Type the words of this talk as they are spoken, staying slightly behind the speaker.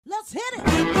Let's hit it.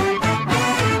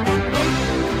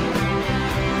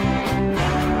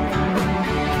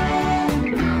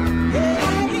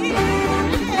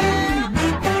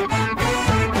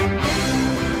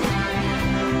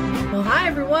 Well, hi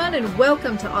everyone, and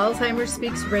welcome to Alzheimer's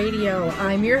Speaks Radio.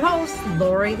 I'm your host,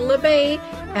 Lori LeBay,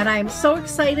 and I'm so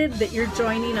excited that you're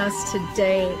joining us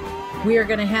today. We are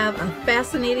going to have a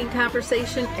fascinating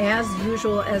conversation as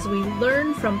usual as we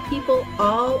learn from people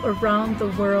all around the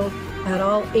world at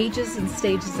all ages and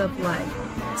stages of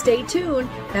life. Stay tuned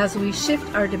as we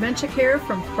shift our dementia care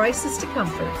from crisis to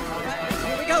comfort.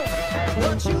 Here we go.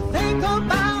 What you think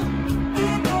about,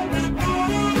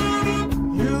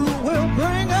 you will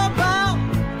bring about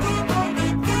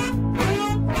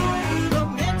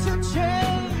dementia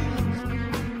change.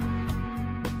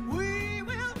 We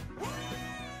will.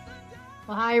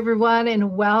 Well, hi everyone,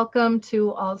 and welcome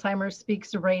to Alzheimer's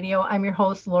Speaks Radio. I'm your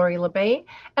host, Lori LeBay,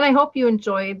 and I hope you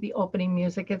enjoyed the opening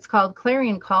music. It's called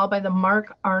Clarion Call by the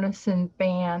Mark Arneson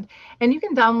Band, and you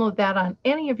can download that on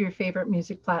any of your favorite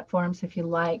music platforms if you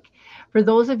like. For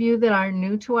those of you that are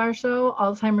new to our show,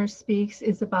 Alzheimer's Speaks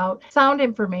is about sound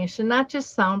information, not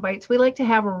just sound bites. We like to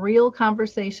have real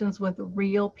conversations with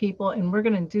real people, and we're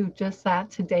going to do just that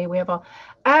today. We have an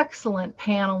excellent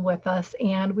panel with us,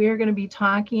 and we are going to be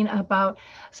talking about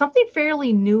something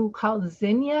fairly new called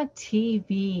Zinnia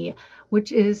TV,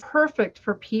 which is perfect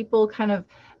for people kind of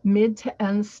mid to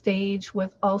end stage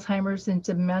with Alzheimer's and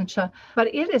dementia, but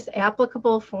it is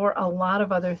applicable for a lot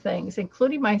of other things,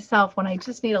 including myself when I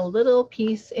just need a little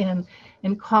peace and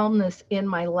calmness in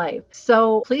my life.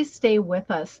 So please stay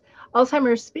with us.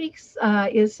 Alzheimer's Speaks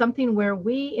is something where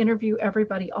we interview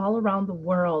everybody all around the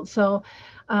world. So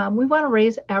we want to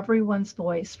raise everyone's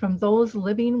voice, from those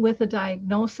living with a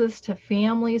diagnosis to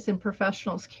families and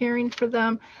professionals caring for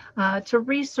them, to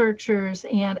researchers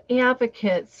and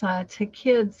advocates, to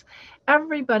kids.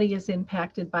 Everybody is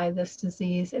impacted by this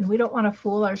disease, and we don't want to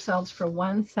fool ourselves for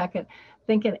 1 second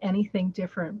thinking anything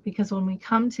different, because when we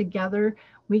come together,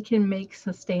 we can make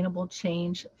sustainable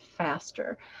change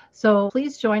faster. So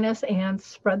please join us and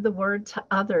spread the word to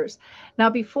others. Now,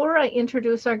 before I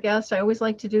introduce our guest, I always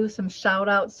like to do some shout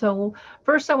outs. So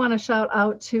first, I want to shout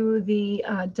out to the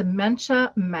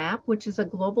Dementia Map, which is a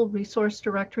global resource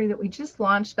directory that we just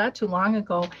launched not too long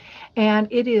ago. And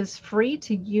it is free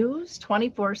to use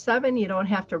 24/7. You don't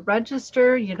have to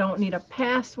register. You don't need a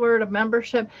password, a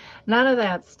membership, none of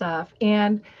that stuff.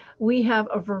 And we have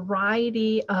a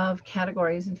variety of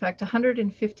categories, in fact,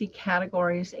 150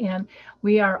 categories, and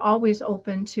we are always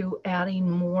open to adding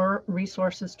more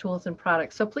resources, tools, and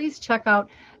products. So please check out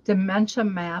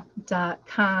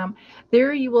dementiamap.com.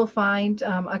 There you will find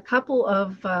a couple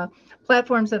of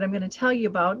platforms that I'm going to tell you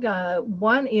about.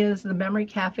 One is the Memory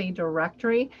Cafe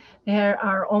directory. There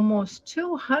are almost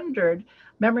 200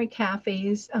 memory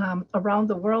cafes around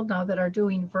the world now that are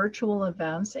doing virtual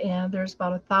events, and there's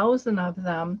about 1,000 of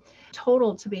them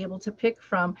total to be able to pick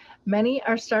from. Many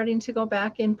are starting to go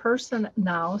back in person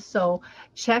now, so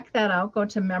check that out. Go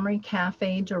to Memory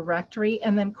Cafe directory,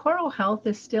 and then Coral Health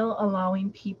is still allowing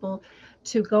people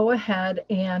to go ahead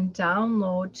and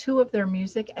download 2 of their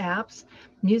music apps,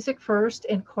 Music First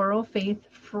and Coral Faith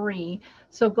free.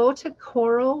 So go to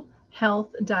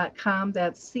coralhealth.com.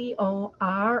 That's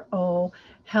CORO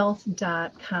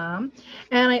health.com.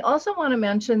 And I also want to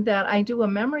mention that I do a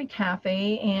memory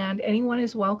cafe, and anyone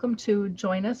is welcome to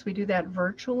join us. We do that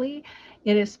virtually.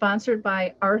 It is sponsored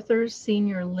by Arthur's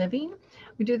Senior Living.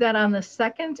 We do that on the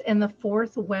 2nd and the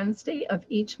 4th Wednesday of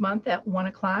each month at 1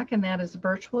 o'clock, and that is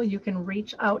virtual. You can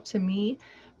reach out to me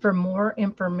for more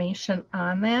information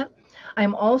on that.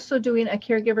 I'm also doing a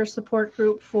caregiver support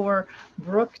group for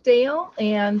Brookdale,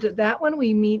 and that one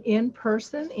we meet in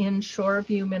person in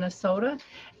Shoreview, Minnesota.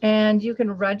 And you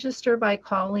can register by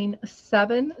calling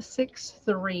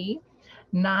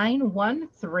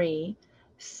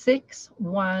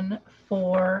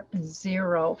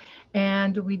 763-913-6140.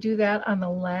 And we do that on the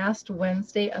last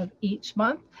Wednesday of each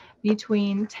month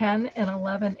between 10 and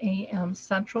 11 a.m.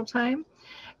 Central Time.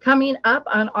 Coming up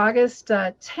on August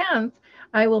 10th,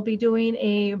 I will be doing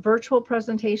a virtual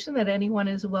presentation that anyone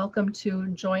is welcome to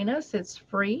join us. It's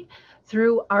free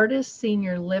through Artist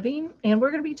Senior Living, and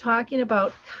we're going to be talking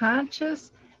about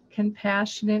conscious,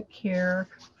 compassionate care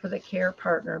for the care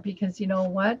partner, because you know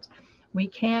what? We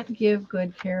can't give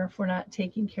good care if we're not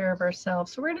taking care of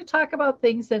ourselves. So we're going to talk about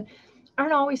things that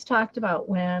aren't always talked about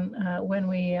when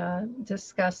we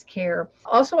discuss care.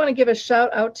 Also want to give a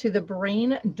shout out to the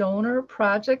Brain Donor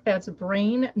Project. That's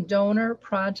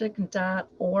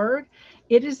braindonorproject.org.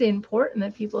 It is important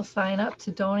that people sign up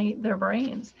to donate their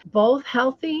brains, both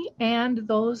healthy and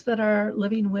those that are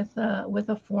living with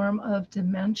a form of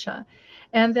dementia.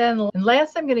 And then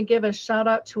last, I'm going to give a shout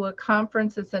out to a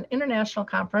conference. It's an international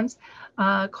conference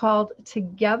called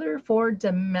Together for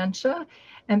Dementia,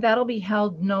 and that'll be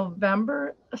held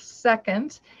November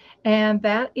 2nd. And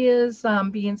that is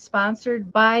being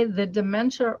sponsored by the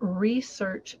Dementia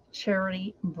Research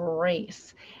Charity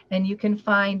Brace. And you can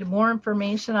find more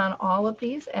information on all of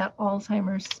these at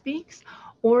Alzheimer's Speaks,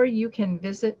 or you can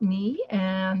visit me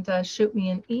and shoot me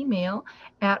an email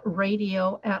at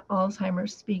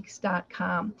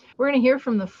radio@alzheimersspeaks.com. We're going to hear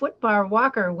from the Foot Bar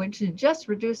Walker, which just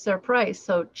reduced their price.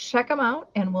 So check them out,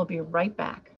 and we'll be right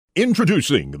back.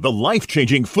 Introducing the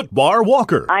life-changing Foot Bar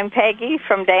Walker. I'm Peggy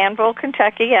from Danville,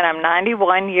 Kentucky, and I'm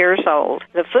 91 years old.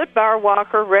 The Foot Bar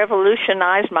Walker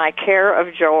revolutionized my care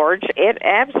of George. It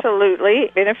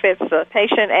absolutely benefits the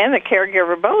patient and the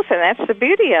caregiver both, and that's the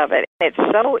beauty of it. It's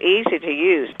so easy to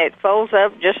use. It folds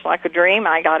up just like a dream.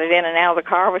 I got it in and out of the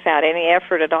car without any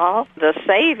effort at all. The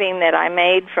saving that I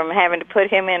made from having to put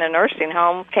him in a nursing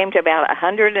home came to about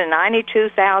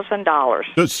 $192,000.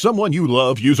 Does someone you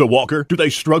love use a walker? Do they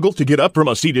struggle to get up from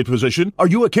a seated position? Are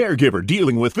you a caregiver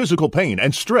dealing with physical pain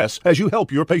and stress as you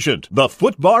help your patient? The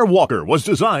Foot Bar Walker was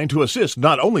designed to assist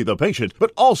not only the patient,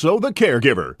 but also the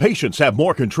caregiver. Patients have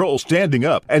more control standing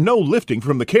up, and no lifting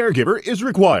from the caregiver is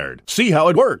required. See how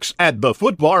it works at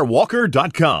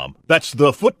thefootbarwalker.com. That's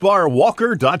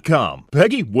thefootbarwalker.com.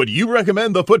 Peggy, would you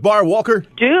recommend the Foot Bar Walker?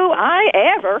 Do I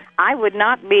ever? I would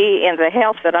not be in the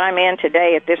health that I'm in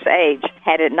today at this age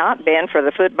had it not been for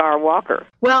the Foot Bar Walker.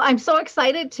 Well, I'm so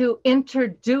excited to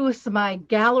introduce my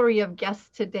gallery of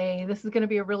guests today. This is going to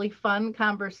be a really fun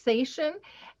conversation.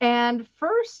 And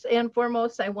first and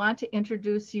foremost, I want to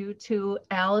introduce you to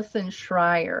Allison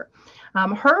Schreier.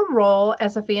 Her role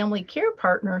as a family care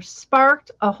partner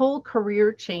sparked a whole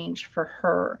career change for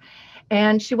her.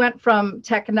 And she went from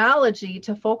technology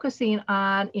to focusing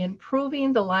on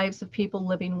improving the lives of people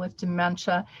living with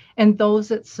dementia and those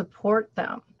that support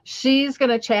them. She's going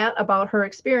to chat about her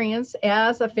experience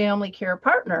as a family care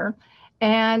partner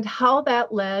and how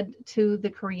that led to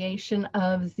the creation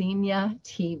of Zinnia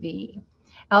TV.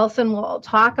 Allison will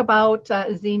talk about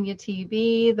Zinnia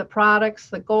TV, the products,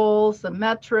 the goals, the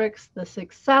metrics, the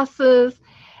successes,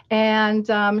 and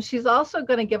she's also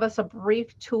going to give us a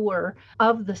brief tour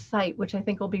of the site, which I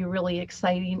think will be really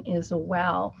exciting as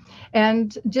well.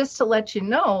 And just to let you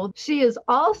know, she is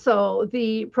also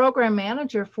the program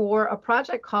manager for a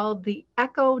project called the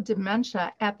Echo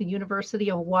Dementia at the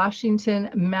University of Washington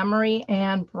Memory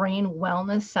and Brain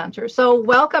Wellness Center. So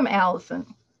welcome,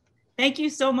 Allison. Thank you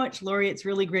so much, Lori. It's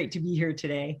really great to be here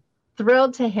today.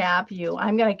 Thrilled to have you.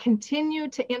 I'm going to continue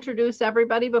to introduce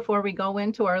everybody before we go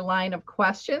into our line of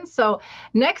questions. So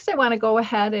next, I want to go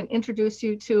ahead and introduce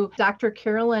you to Dr.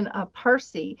 Carolyn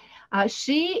Parsi.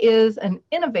 She is an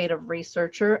innovative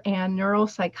researcher and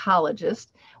neuropsychologist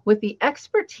with the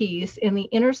expertise in the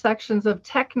intersections of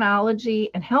technology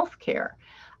and healthcare.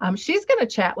 She's going to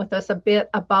chat with us a bit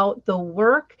about the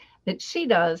work that she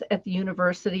does at the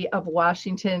University of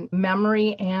Washington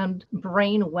Memory and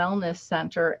Brain Wellness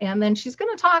Center. And then she's going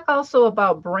to talk also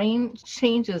about brain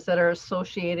changes that are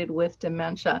associated with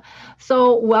dementia.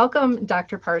 So welcome,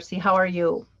 Dr. Parsi. How are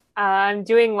you? I'm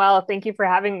doing well. Thank you for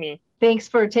having me. Thanks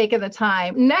for taking the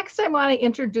time. Next, I want to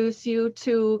introduce you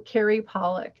to Carrie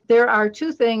Pollock. There are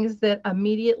two things that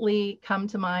immediately come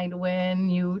to mind when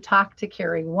you talk to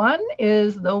Carrie. One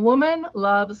is the woman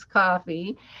loves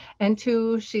coffee, and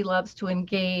two, she loves to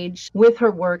engage with her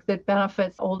work that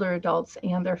benefits older adults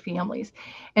and their families.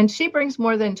 And she brings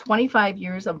more than 25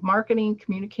 years of marketing,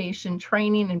 communication,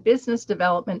 training, and business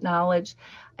development knowledge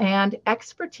and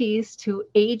expertise to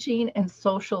aging and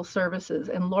social services.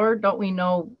 And Lord, don't we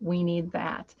know we need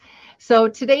that. So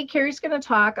today, Carrie's going to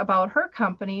talk about her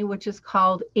company, which is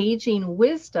called Aging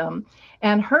Wisdom,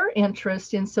 and her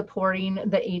interest in supporting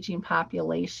the aging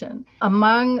population.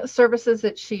 Among services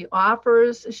that she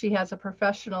offers, she has a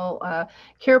professional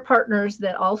care partners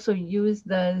that also use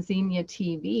the Zinnia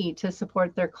TV to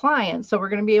support their clients. So we're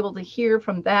going to be able to hear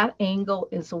from that angle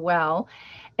as well.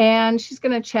 And she's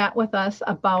going to chat with us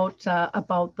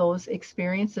about those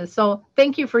experiences. So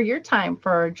thank you for your time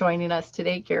for joining us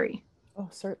today, Carrie. Oh,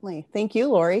 certainly. Thank you,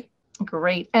 Lori.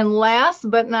 Great. And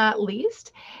last but not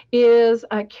least is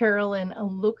Carolyn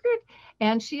Lukert,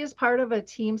 and she is part of a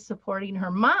team supporting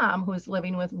her mom who is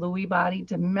living with Lewy body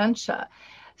dementia.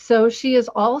 So she is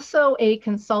also a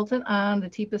consultant on the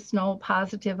Teepa Snow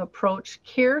Positive Approach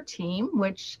Care Team,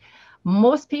 which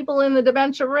most people in the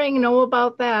dementia ring know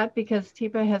about that because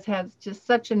Teepa has had just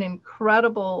such an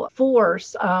incredible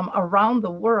force around the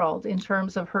world in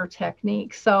terms of her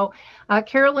technique. So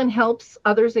Carolyn helps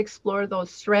others explore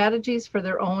those strategies for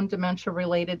their own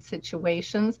dementia-related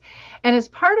situations. And as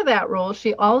part of that role,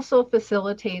 she also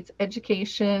facilitates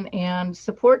education and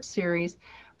support series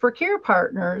for care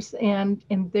partners and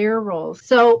in their roles.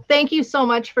 So thank you so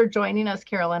much for joining us,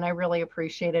 Carolyn. I really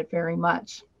appreciate it very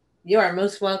much. You are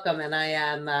most welcome, and I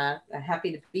am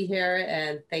happy to be here,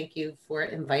 and thank you for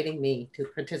inviting me to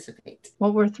participate.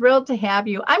 Well, we're thrilled to have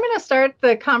you. I'm going to start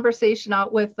the conversation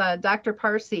out with Dr.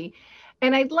 Parsi,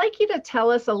 and I'd like you to tell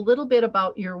us a little bit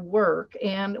about your work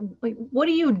and what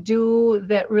do you do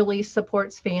that really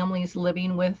supports families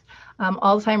living with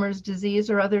Alzheimer's disease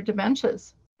or other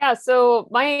dementias? Yeah, so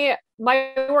my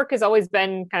work has always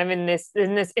been kind of in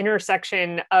this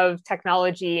intersection of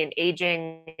technology and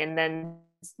aging, and then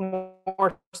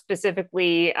more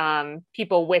specifically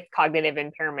people with cognitive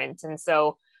impairment. And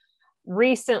so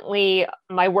recently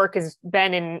my work has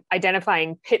been in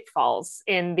identifying pitfalls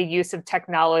in the use of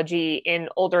technology in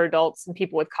older adults and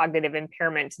people with cognitive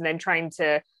impairment, and then trying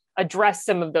to address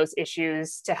some of those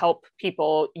issues to help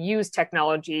people use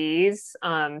technologies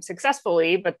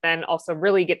successfully, but then also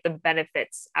really get the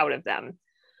benefits out of them.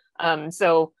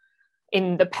 So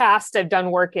in the past, I've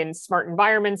done work in smart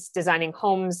environments, designing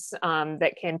homes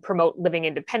that can promote living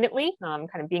independently, kind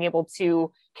of being able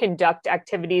to conduct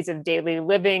activities of daily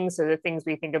living. So the things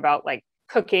we think about like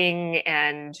cooking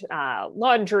and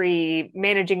laundry,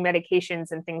 managing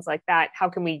medications and things like that. How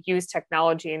can we use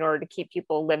technology in order to keep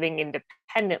people living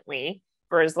independently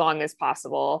for as long as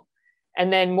possible?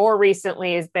 And then more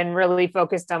recently has been really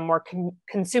focused on more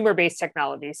consumer-based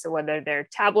technology. So whether they're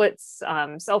tablets,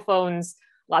 cell phones,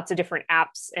 lots of different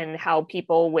apps, and how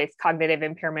people with cognitive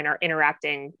impairment are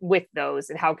interacting with those,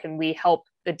 and how can we help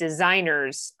the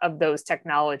designers of those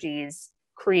technologies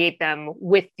create them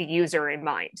with the user in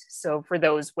mind. So for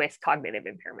those with cognitive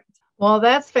impairment. Well,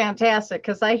 that's fantastic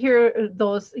because I hear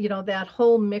those, that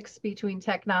whole mix between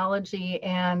technology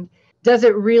and does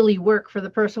it really work for the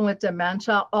person with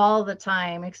dementia all the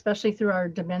time, especially through our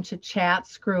dementia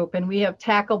chats group. And we have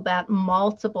tackled that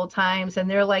multiple times, and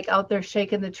they're like out there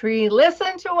shaking the tree,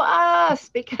 listen to us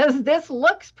because this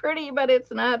looks pretty, but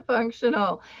it's not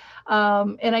functional.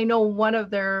 And I know one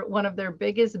of their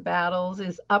biggest battles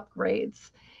is upgrades,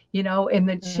 and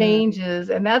the changes.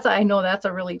 And I know that's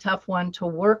a really tough one to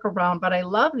work around, but I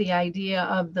love the idea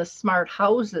of the smart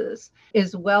houses,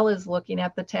 as well as looking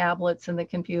at the tablets and the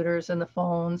computers and the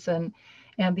phones and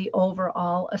the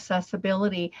overall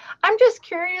accessibility. I'm just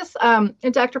curious,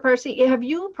 Dr. Parsi, have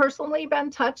you personally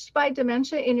been touched by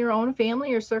dementia in your own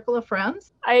family or circle of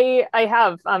friends? I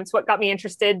have. It's what got me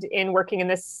interested in working in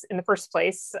this in the first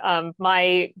place.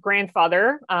 My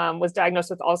grandfather was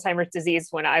diagnosed with Alzheimer's disease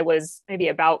when I was maybe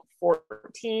about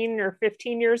 14 or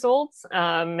 15 years old,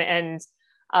 and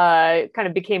kind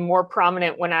of became more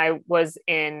prominent when I was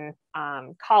in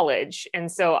college.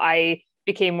 And so I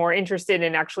became more interested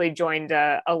and actually joined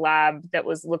a lab that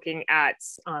was looking at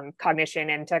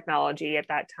cognition and technology at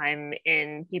that time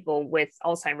in people with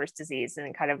Alzheimer's disease, and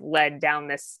it kind of led down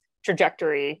this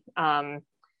trajectory. And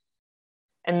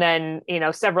then,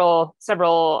 several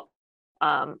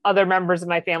other members of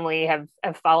my family have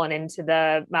fallen into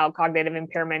the mild cognitive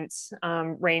impairment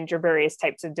range, or various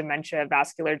types of dementia,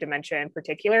 vascular dementia in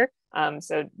particular.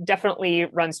 So definitely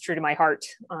runs true to my heart,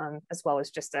 as well as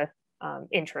just a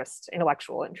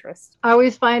intellectual interest. I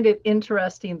always find it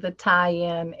interesting, the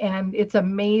tie-in, and it's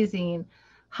amazing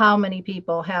how many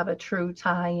people have a true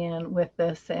tie-in with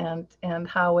this and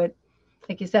how it,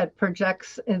 like you said,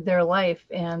 projects in their life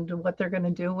and what they're going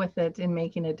to do with it in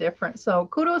making a difference. So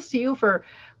kudos to you for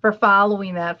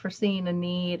following that, for seeing a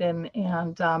need and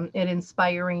it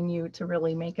inspiring you to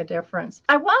really make a difference.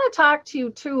 I want to talk to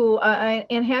you too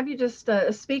and have you just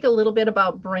speak a little bit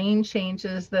about brain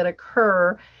changes that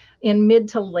occur in mid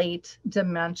to late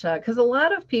dementia, because a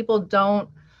lot of people don't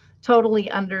totally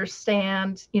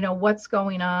understand, what's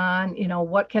going on,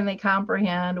 what can they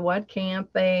comprehend, what can't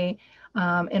they,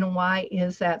 and why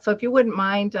is that? So if you wouldn't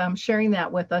mind sharing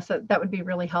that with us, that would be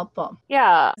really helpful.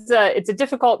 Yeah, it's a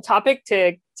difficult topic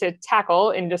to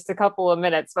tackle in just a couple of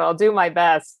minutes, but I'll do my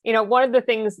best. One of the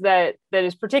things that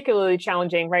is particularly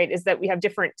challenging, right, is that we have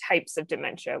different types of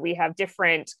dementia. We have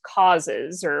different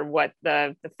causes, or what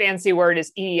the fancy word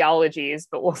is etiologies,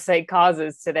 but we'll say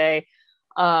causes today,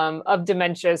 of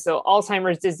dementia. So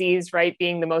Alzheimer's disease, right,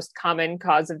 being the most common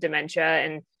cause of dementia,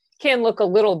 and can look a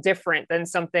little different than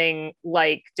something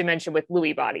like dementia with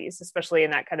Lewy bodies, especially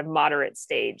in that kind of moderate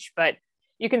stage. But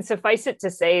you can suffice it to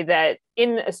say that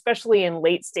especially in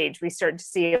late stage, we start to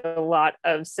see a lot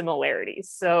of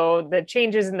similarities. So the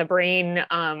changes in the brain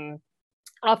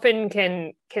often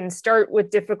can start with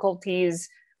difficulties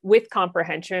with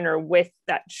comprehension or with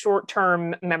that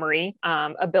short-term memory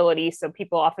ability. So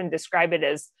people often describe it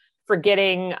as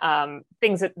forgetting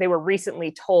things that they were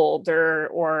recently told,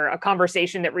 or a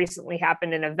conversation that recently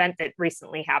happened, an event that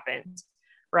recently happened,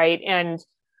 right? And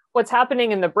what's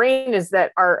happening in the brain is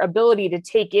that our ability to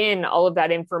take in all of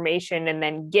that information and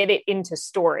then get it into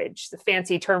storage, the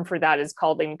fancy term for that is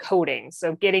called encoding.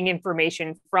 So getting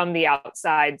information from the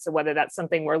outside. So whether that's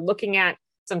something we're looking at,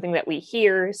 something that we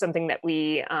hear, something that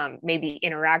we may be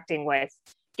interacting with,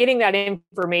 getting that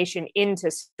information into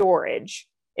storage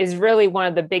is really one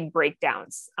of the big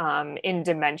breakdowns in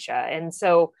dementia. And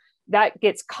so that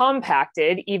gets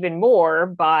compacted even more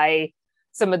by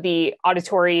some of the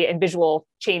auditory and visual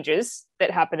changes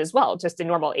that happen as well, just in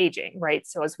normal aging, right?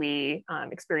 So as we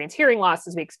experience hearing loss,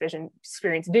 as we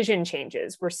experience vision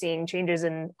changes, we're seeing changes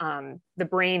in the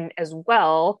brain as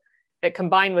well that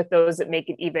combine with those that make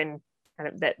it even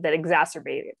kind of that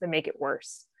exacerbate it, that make it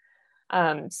worse.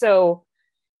 So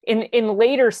in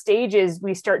later stages,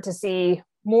 we start to see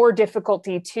more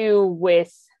difficulty too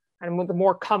with kind of the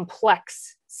more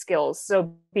complex skills.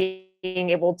 So being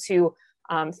able to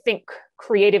think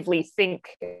creatively,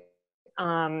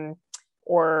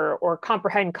 or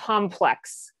comprehend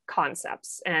complex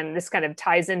concepts. And this kind of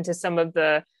ties into some of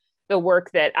the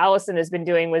work that Allison has been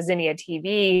doing with Zinnia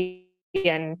TV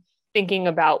and thinking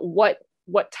about what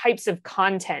types of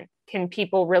content can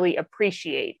people really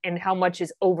appreciate and how much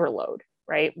is overload,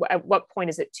 right? At what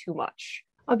point is it too much?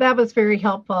 Oh, that was very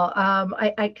helpful.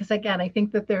 Because again, I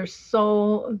think that there's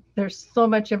so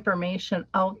much information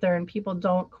out there, and people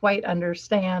don't quite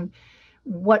understand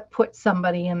what puts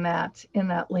somebody in that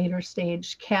later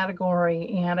stage category.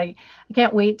 And I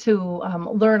can't wait to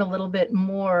learn a little bit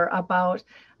more about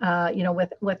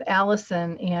with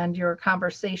Allison and your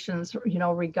conversations,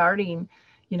 regarding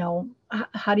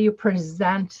how do you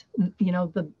present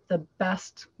the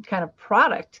best kind of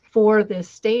product for this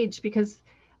stage, because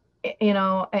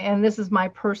and this is my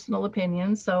personal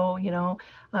opinion, so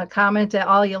comment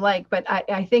all you like, but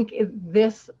I think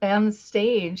this end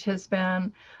stage has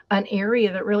been an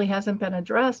area that really hasn't been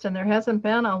addressed, and there hasn't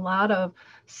been a lot of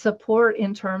support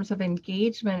in terms of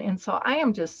engagement. And so I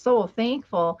am just so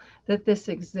thankful that this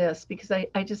exists, because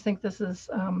I just think this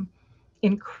is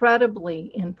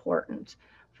incredibly important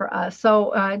for us.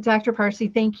 So Dr. Parsi,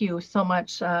 thank you so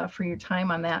much for your time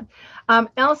on that.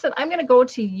 Allison, I'm going to go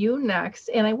to you next,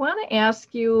 and I want to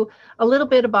ask you a little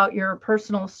bit about your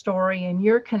personal story and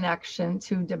your connection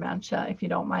to dementia, if you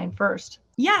don't mind first.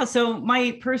 Yeah, so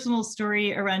my personal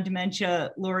story around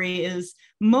dementia, Lori, is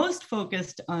most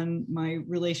focused on my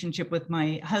relationship with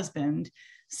my husband.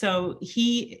 So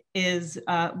he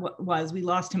we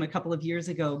lost him a couple of years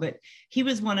ago, but he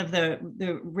was one of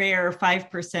the rare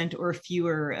 5% or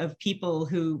fewer of people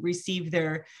who received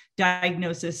their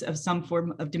diagnosis of some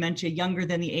form of dementia younger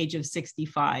than the age of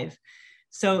 65.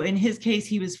 So in his case,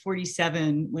 he was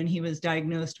 47 when he was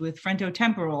diagnosed with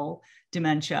frontotemporal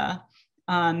dementia.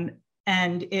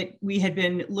 And we had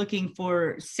been looking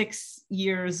for 6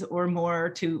 years or more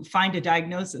to find a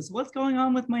diagnosis. What's going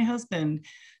on with my husband?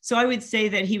 So I would say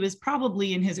that he was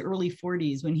probably in his early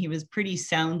 40s when he was pretty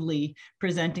soundly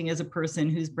presenting as a person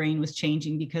whose brain was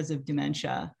changing because of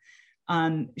dementia.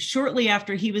 Shortly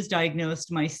after he was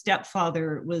diagnosed, my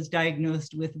stepfather was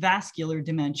diagnosed with vascular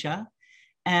dementia.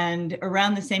 And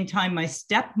around the same time, my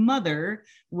stepmother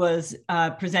was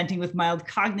presenting with mild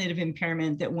cognitive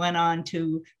impairment that went on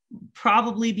to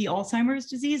probably be Alzheimer's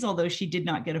disease, although she did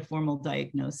not get a formal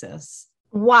diagnosis.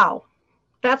 Wow,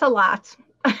 that's a lot.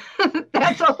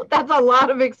 that's a lot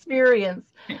of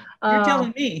experience. You're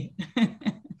telling me.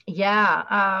 Yeah,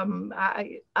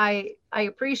 I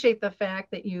appreciate the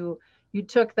fact that you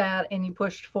took that and you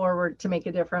pushed forward to make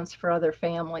a difference for other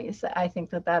families. I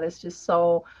think that is just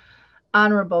so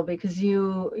honorable, because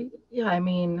you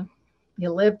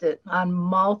lived it on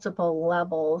multiple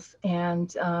levels,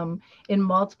 and in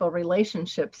multiple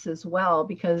relationships as well,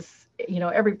 because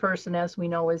every person, as we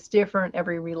know, is different.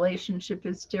 Every relationship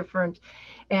is different,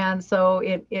 and so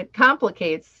it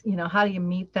complicates how do you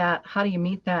meet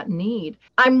that need.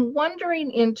 I'm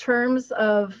wondering, in terms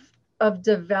of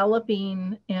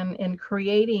developing and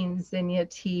creating Zinnia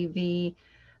TV,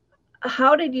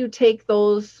 how did you take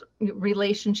those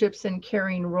relationships and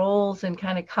caring roles and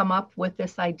kind of come up with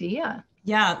this idea?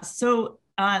 Yeah, so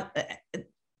an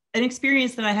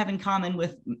experience that I have in common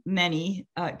with many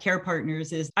care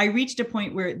partners is I reached a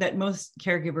point that most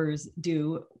caregivers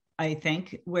do, I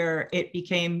think, where it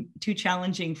became too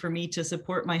challenging for me to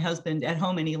support my husband at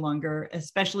home any longer,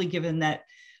 especially given that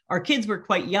our kids were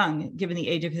quite young, given the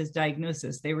age of his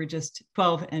diagnosis. They were just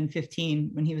 12 and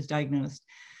 15 when he was diagnosed.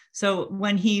 So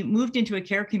when he moved into a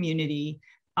care community,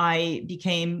 I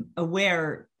became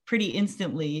aware pretty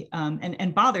instantly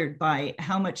and bothered by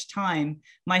how much time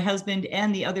my husband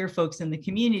and the other folks in the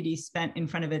community spent in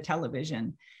front of a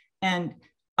television. And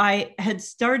I had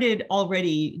started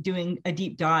already doing a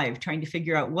deep dive, trying to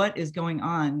figure out what is going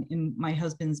on in my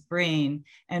husband's brain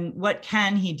and what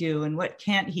can he do and what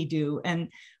can't he do. And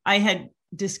I had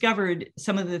discovered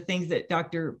some of the things that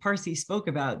Dr. Parsi spoke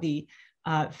about, the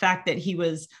fact that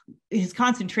his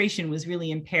concentration was really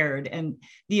impaired, and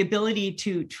the ability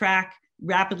to track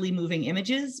rapidly moving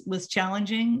images was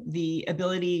challenging. The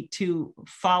ability to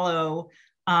follow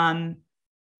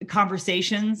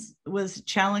conversations was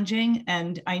challenging.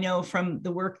 And I know from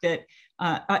the work that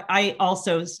I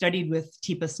also studied with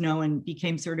Teepa Snow and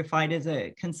became certified as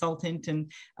a consultant.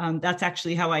 And that's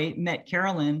actually how I met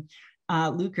Carolyn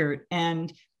Lukert.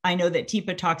 And I know that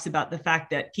Teepa talks about the fact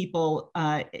that people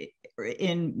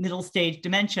in middle stage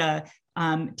dementia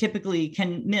typically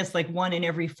can miss like 1 in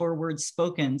every 4 words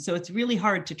spoken. So it's really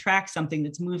hard to track something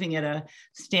that's moving at a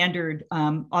standard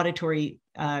auditory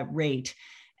rate.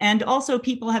 And also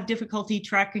people have difficulty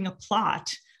tracking a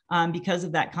plot because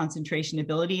of that concentration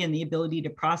ability and the ability to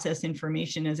process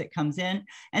information as it comes in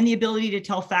and the ability to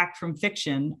tell fact from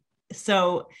fiction.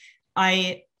 So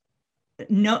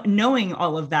knowing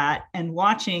all of that and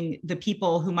watching the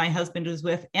people who my husband was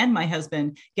with and my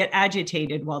husband get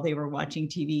agitated while they were watching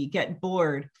TV, get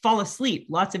bored, fall asleep,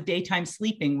 lots of daytime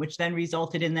sleeping, which then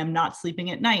resulted in them not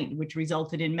sleeping at night, which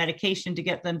resulted in medication to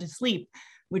get them to sleep,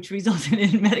 which resulted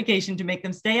in medication to make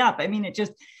them stay up. I mean, it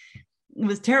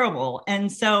was terrible.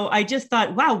 And so I just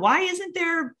thought, wow, why isn't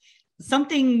there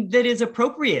something that is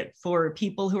appropriate for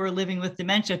people who are living with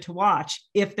dementia to watch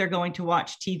if they're going to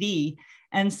watch TV?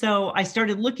 And so I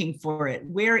started looking for it.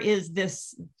 Where is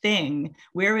this thing?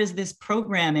 Where is this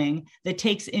programming that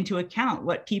takes into account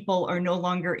what people are no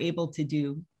longer able to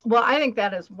do? Well, I think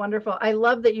that is wonderful. I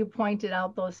love that you pointed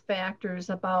out those factors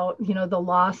about, the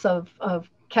loss of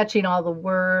catching all the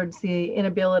words, the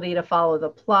inability to follow the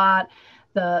plot,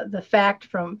 the fact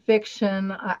from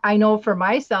fiction. I know for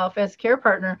myself as care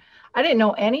partner, I didn't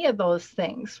know any of those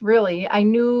things, really. I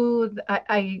knew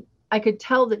I could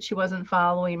tell that she wasn't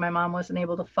following. My mom wasn't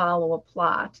able to follow a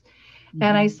plot. Mm-hmm.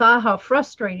 And I saw how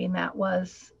frustrating that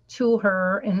was to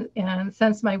her. And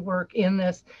since my work in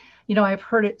this, I've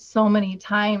heard it so many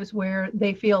times where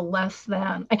they feel less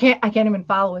than. I can't even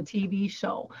follow a TV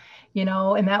show,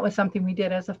 and that was something we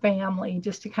did as a family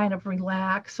just to kind of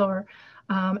relax. Or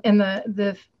and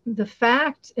the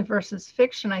fact versus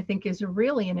fiction, I think, is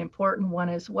really an important one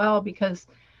as well, because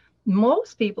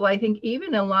most people, I think, even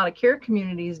in a lot of care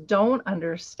communities, don't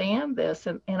understand this.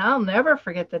 And I'll never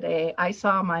forget the day I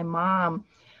saw my mom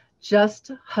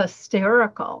just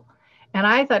hysterical. And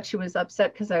I thought she was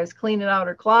upset because I was cleaning out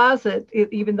her closet,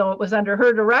 even though it was under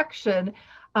her direction.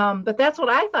 But that's what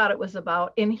I thought it was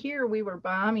about. And here we were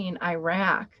bombing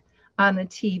Iraq on the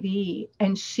TV,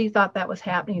 and she thought that was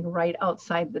happening right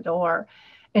outside the door.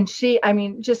 And she,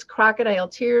 just crocodile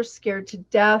tears, scared to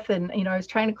death. And, I was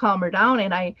trying to calm her down.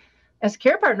 And as a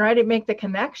care partner, I didn't make the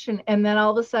connection. And then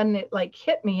all of a sudden it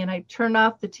hit me, and I turned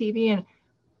off the TV, and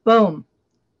boom,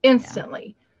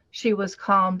 instantly she was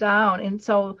calmed down. And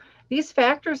so these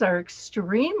factors are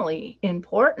extremely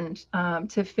important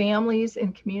to families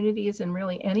and communities and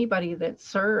really anybody that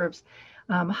serves,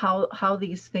 how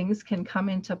these things can come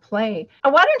into play.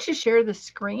 Why don't you share the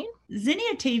screen?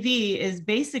 Zinnia TV is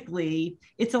basically,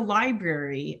 it's a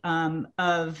library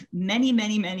of many,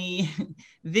 many, many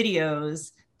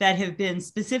videos that have been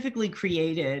specifically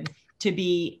created to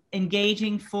be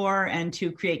engaging for and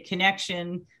to create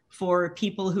connection for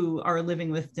people who are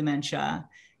living with dementia.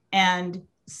 And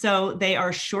so they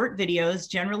are short videos,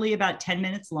 generally about 10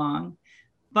 minutes long,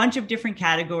 bunch of different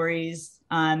categories.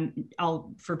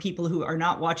 For people who are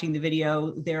not watching the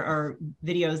video, there are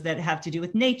videos that have to do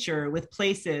with nature, with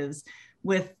places,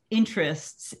 with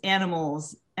interests,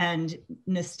 animals, and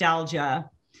nostalgia.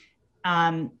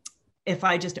 If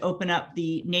I just open up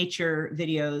the nature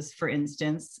videos, for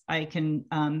instance, I can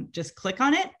just click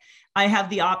on it. I have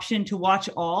the option to watch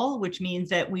all, which means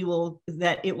that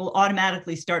it will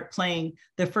automatically start playing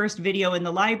the first video in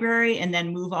the library and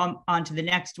then move on to the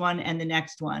next one and the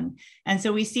next one. And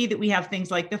so we see that we have things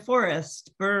like the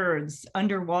forest, birds,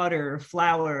 underwater,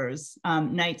 flowers,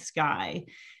 night sky.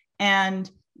 And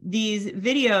these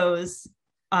videos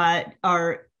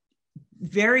are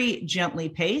very gently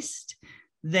paced.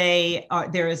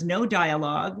 There is no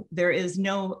dialogue. There is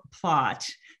no plot.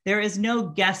 There is no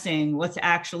guessing what's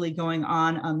actually going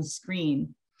on the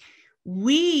screen.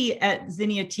 We at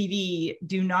Zinnia TV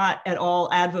do not at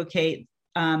all advocate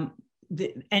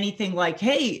anything like,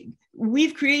 hey,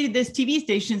 we've created this TV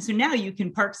station, so now you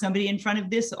can park somebody in front of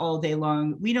this all day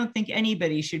long. We don't think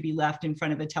anybody should be left in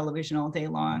front of a television all day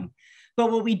long.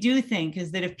 But what we do think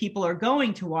is that if people are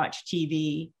going to watch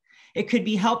TV, it could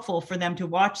be helpful for them to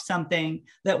watch something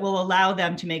that will allow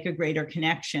them to make a greater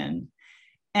connection.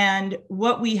 And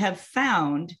what we have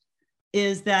found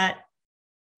is that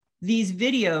these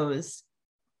videos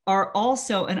are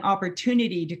also an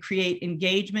opportunity to create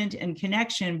engagement and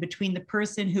connection between the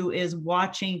person who is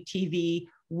watching TV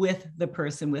with the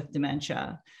person with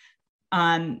dementia,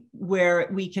 where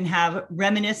we can have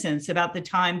reminiscence about the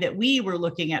time that we were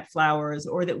looking at flowers,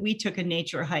 or that we took a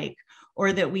nature hike,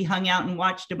 or that we hung out and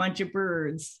watched a bunch of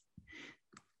birds.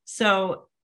 So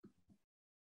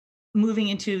moving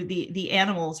into the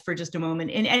animals for just a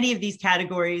moment, in any of these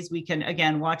categories, we can,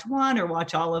 again, watch one or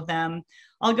watch all of them.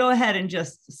 I'll go ahead and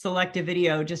just select a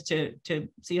video just to so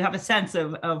you have a sense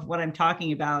of what I'm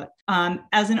talking about.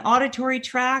 As an auditory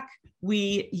track,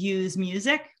 we use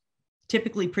music,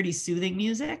 typically pretty soothing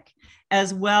music,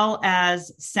 as well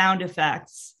as sound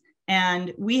effects.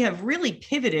 And we have really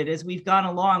pivoted as we've gone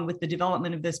along with the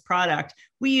development of this product.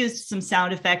 We used some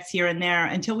sound effects here and there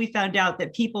until we found out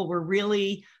that people were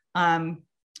really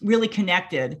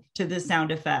connected to the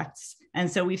sound effects.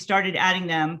 And so we've started adding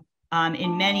them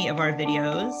in many of our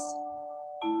videos.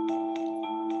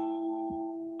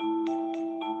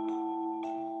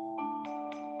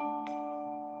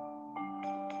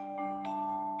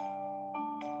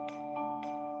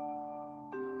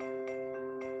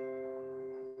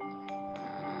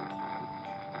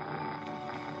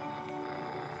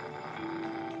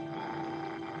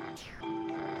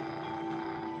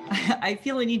 I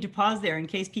feel I need to pause there in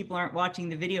case people aren't watching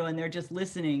the video and they're just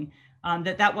listening,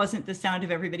 that wasn't the sound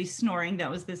of everybody snoring. That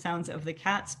was the sounds of the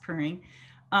cats purring.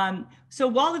 So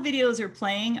while the videos are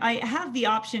playing, I have the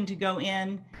option to go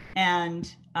in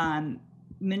and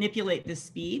manipulate the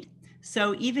speed.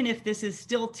 So even if this is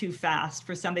still too fast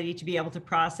for somebody to be able to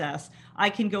process, I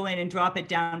can go in and drop it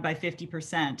down by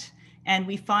 50%. And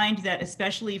we find that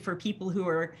especially for people who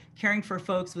are caring for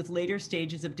folks with later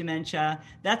stages of dementia,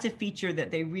 that's a feature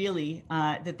that they really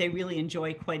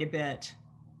enjoy quite a bit.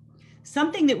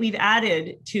 Something that we've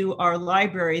added to our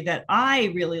library that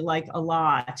I really like a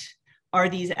lot are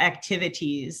these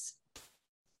activities,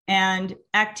 and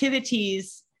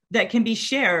activities that can be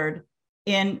shared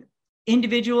in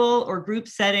individual or group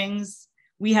settings.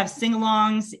 We have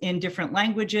sing-alongs in different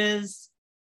languages.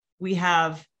 We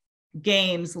have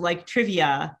games like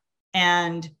trivia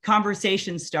and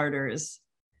conversation starters.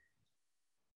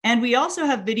 And we also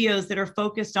have videos that are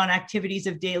focused on activities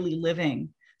of daily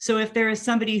living. So if there is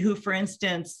somebody who, for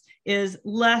instance, is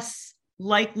less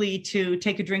likely to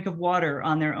take a drink of water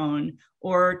on their own,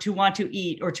 or to want to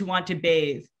eat, or to want to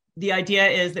bathe, the idea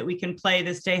is that we can play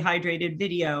the Stay Hydrated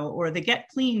video or the Get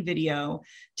Clean video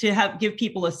to give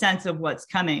people a sense of what's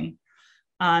coming.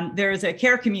 There's a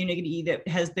care community that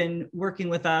has been working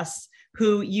with us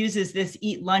who uses this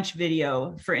Eat Lunch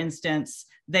video, for instance.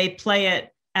 They play it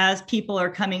as people are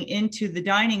coming into the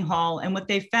dining hall. And what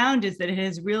they found is that it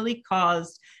has really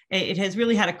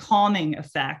had a calming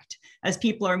effect. As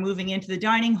people are moving into the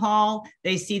dining hall,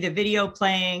 they see the video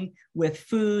playing with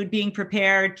food being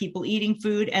prepared, people eating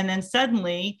food, and then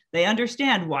suddenly they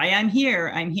understand why I'm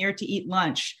here. I'm here to eat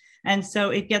lunch. And so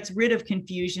it gets rid of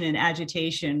confusion and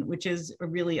agitation, which is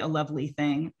really a lovely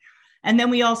thing. And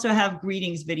then we also have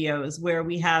greetings videos where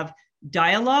we have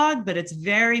dialogue, but it's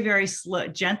very, very slow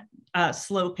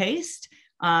paced,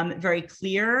 very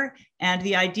clear. And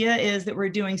the idea is that we're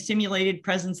doing simulated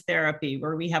presence therapy,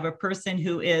 where we have a person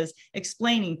who is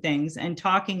explaining things and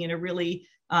talking in a really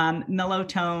mellow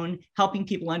tone, helping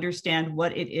people understand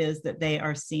what it is that they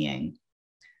are seeing.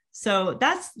 So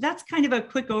that's kind of a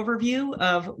quick overview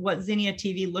of what Zinnia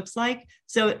TV looks like.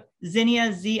 So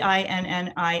Zinnia, Zinnia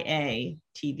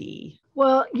TV.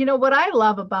 Well, you know, what I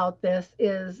love about this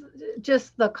is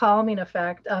just the calming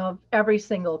effect of every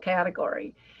single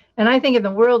category. And I think in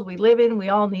the world we live in, we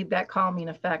all need that calming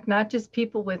effect, not just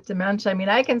people with dementia. I mean,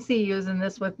 I can see using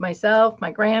this with myself,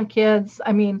 my grandkids.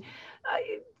 I mean,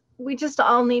 we just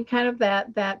all need kind of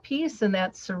that peace and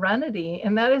that serenity.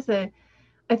 And that is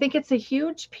I think it's a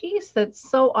huge piece that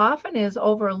so often is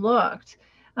overlooked.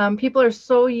 People are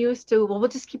so used to, well, we'll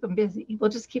just keep them busy. We'll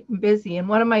just keep them busy. And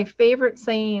one of my favorite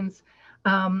sayings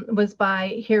was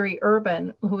by Harry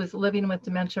Urban, who is living with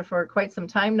dementia for quite some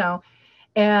time now.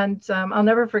 And I'll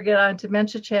never forget, on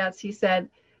Dementia Chats, he said,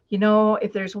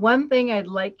 If there's one thing I'd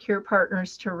like care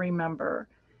partners to remember,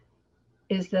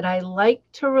 is that I like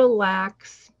to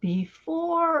relax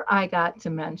before I got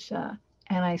dementia,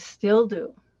 and I still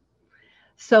do.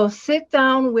 So sit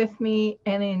down with me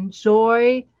and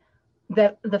enjoy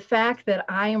the fact that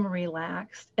I am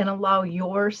relaxed, and allow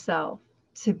yourself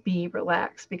to be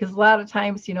relaxed. Because a lot of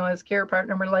times, as care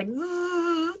partner, we're like,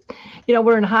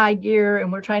 we're in high gear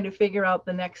and we're trying to figure out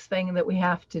the next thing that we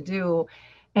have to do.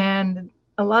 And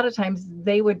a lot of times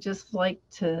they would just like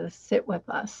to sit with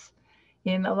us.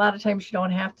 And a lot of times you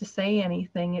don't have to say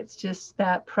anything. It's just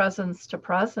that presence to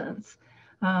presence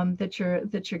that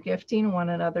you're gifting one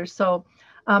another. So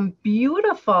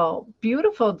beautiful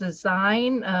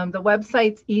design. The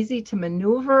website's easy to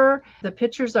maneuver. The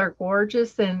pictures are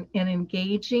gorgeous and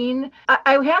engaging.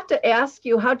 I have to ask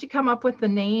you, how'd you come up with the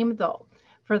name though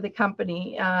for the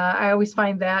company? I always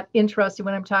find that interesting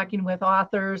when I'm talking with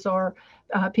authors or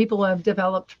people who have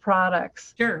developed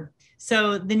products. Sure.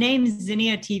 So the name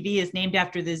Zinnia TV is named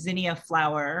after the zinnia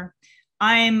flower.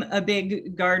 I'm a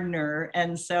big gardener,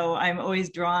 and so I'm always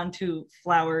drawn to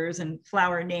flowers and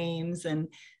flower names. And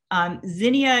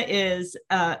zinnia is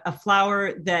a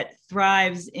flower that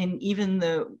thrives in even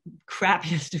the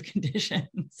crappiest of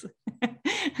conditions.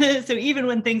 So even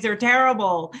when things are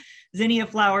terrible, zinnia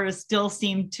flowers still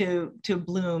seem to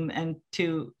bloom and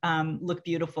to look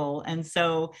beautiful. And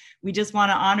so we just want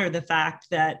to honor the fact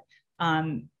that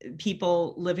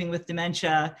people living with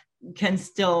dementia can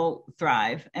still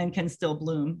thrive and can still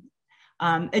bloom.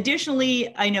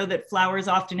 Additionally, I know that flowers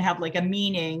often have like a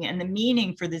meaning, and the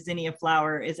meaning for the zinnia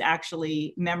flower is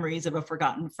actually memories of a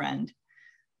forgotten friend.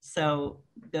 So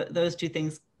those two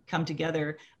things come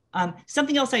together.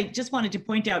 Something else I just wanted to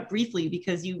point out briefly,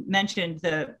 because you mentioned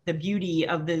the beauty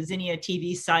of the Zinnia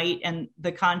TV site and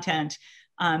the content.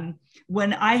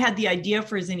 When I had the idea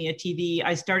for Zinnia TV,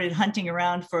 I started hunting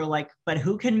around for but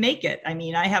who can make it? I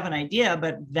mean, I have an idea,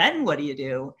 but then what do you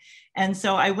do? And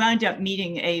so I wound up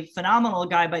meeting a phenomenal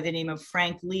guy by the name of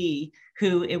Frank Lee,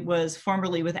 who it was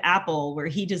formerly with Apple, where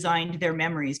he designed their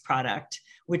Memories product,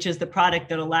 which is the product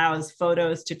that allows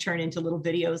photos to turn into little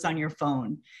videos on your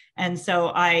phone. And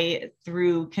so I,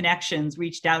 through connections,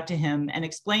 reached out to him and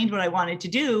explained what I wanted to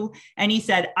do. And he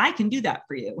said, I can do that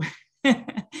for you.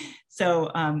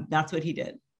 So that's what he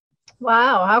did.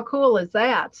 Wow, how cool is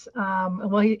that?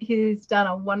 Well, he's done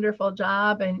a wonderful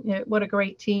job, and what a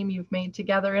great team you've made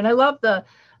together. And I love the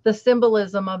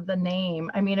symbolism of the name.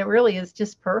 I mean, it really is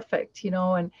just perfect,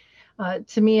 and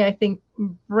to me, I think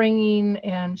bringing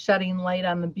and shedding light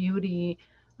on the beauty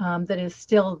that is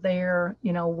still there,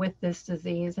 with this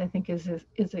disease, I think is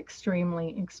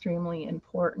extremely, extremely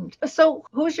important. So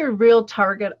who's your real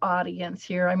target audience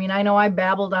here? I mean, I know I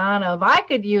babbled on of I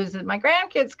could use it, my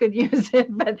grandkids could use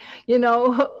it, but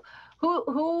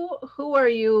who are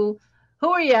you?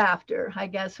 Who are you after, I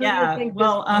guess? Who do you think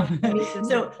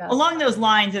so along those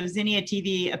lines of Zinnia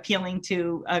TV appealing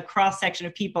to a cross-section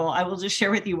of people, I will just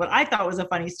share with you what I thought was a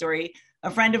funny story.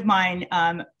 A friend of mine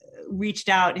reached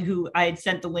out, who I had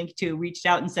sent the link to, reached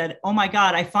out and said, oh my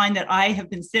God, I find that I have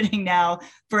been sitting now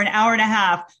for an hour and a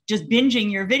half just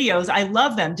binging your videos. I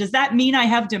love them. Does that mean I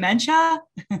have dementia?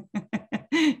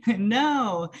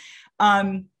 No.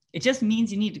 It just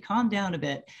means you need to calm down a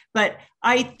bit. But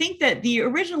I think that the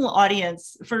original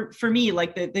audience for me,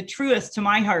 the truest to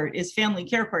my heart, is family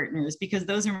care partners, because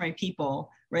those are my people,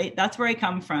 right? That's where I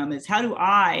come from, is how do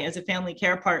I, as a family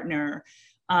care partner,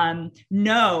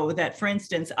 know that, for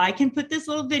instance, I can put this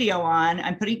little video on.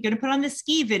 I'm going to put on the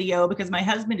ski video because my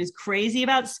husband is crazy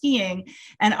about skiing,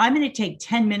 and I'm going to take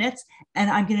 10 minutes and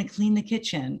I'm going to clean the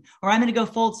kitchen, or I'm going to go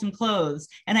fold some clothes.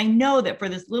 And I know that for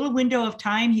this little window of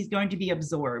time, he's going to be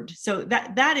absorbed. So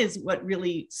that is what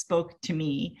really spoke to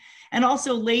me. And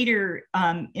also later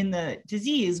in the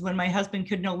disease, when my husband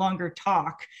could no longer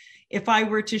talk, if I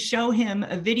were to show him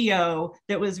a video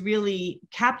that was really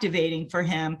captivating for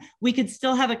him, we could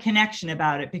still have a connection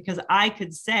about it, because I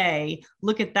could say,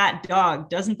 look at that dog.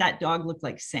 Doesn't that dog look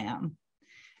like Sam?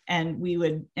 And we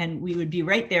would be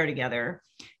right there together.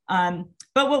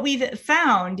 But what we've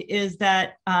found is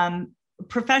that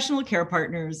professional care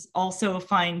partners also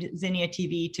find Zinnia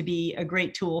TV to be a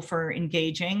great tool for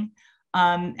engaging.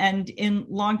 And in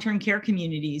long-term care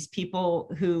communities, people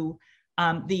who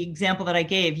the example that I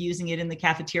gave, using it in the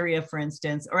cafeteria, for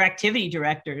instance, or activity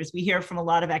directors. We hear from a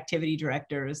lot of activity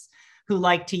directors who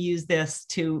like to use this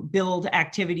to build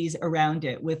activities around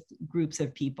it with groups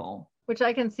of people. Which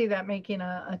I can see that making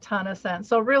a ton of sense.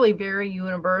 So really very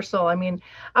universal. I mean,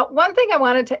 one thing I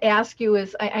wanted to ask you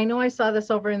is, I know I saw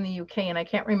this over in the UK, and I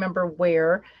can't remember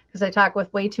where, because I talk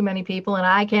with way too many people and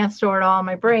I can't store it all in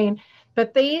my brain.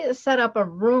 but they set up a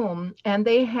room and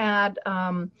they had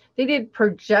they did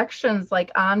projections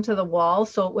like onto the wall,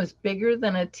 so it was bigger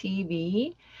than a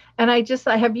TV. And I just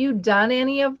thought, have you done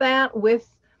any of that with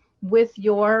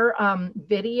your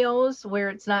videos where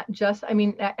it's not just, I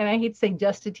mean, and I hate to say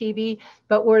just a TV,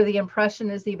 but where the impression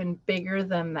is even bigger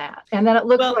than that? And then it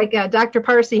looks like Dr.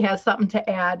 Parsi has something to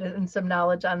add and some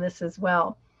knowledge on this as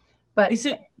well. But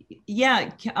so,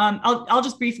 yeah, I'll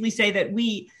just briefly say that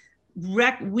we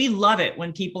love it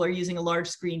when people are using a large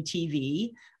screen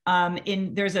TV.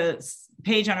 There's a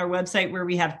page on our website where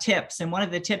we have tips, and one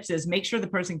of the tips is make sure the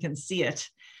person can see it.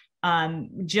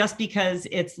 Just because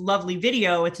it's lovely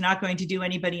video, it's not going to do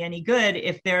anybody any good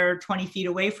if they're 20 feet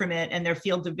away from it and their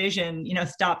field of vision,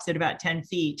 stops at about 10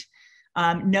 feet.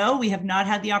 No, we have not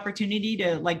had the opportunity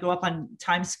to like go up on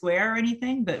Times Square or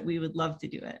anything, but we would love to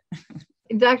do it.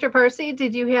 Dr. Parsi,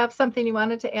 did you have something you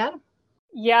wanted to add?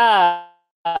 Yeah.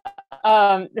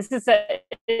 This is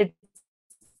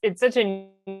it's such a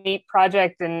neat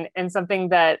project and something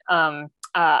that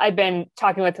I've been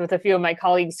talking with a few of my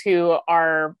colleagues who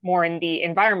are more in the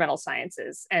environmental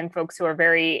sciences and folks who are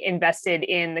very invested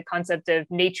in the concept of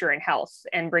nature and health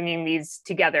and bringing these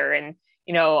together and,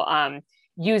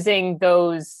 using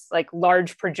those like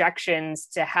large projections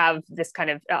to have this kind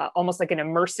of almost like an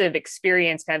immersive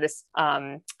experience, kind of this,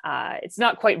 it's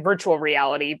not quite virtual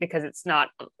reality because it's not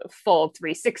full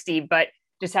 360, but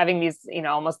just having these,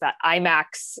 almost that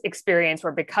IMAX experience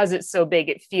where because it's so big,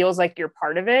 it feels like you're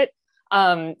part of it.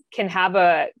 Can have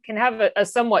a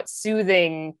somewhat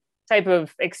soothing type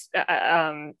of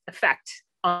effect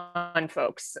on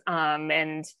folks.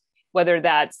 And whether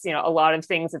that's, a lot of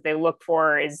things that they look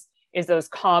for is those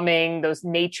calming, those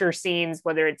nature scenes,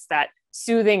 whether it's that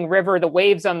soothing river, the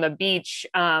waves on the beach,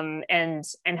 and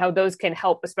how those can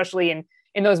help, especially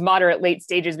in those moderate late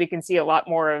stages. We can see a lot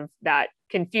more of that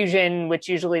confusion, which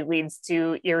usually leads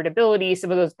to irritability,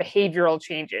 some of those behavioral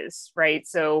changes, right?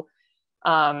 So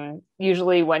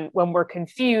usually when we're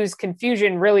confused,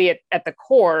 confusion really at the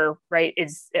core, right,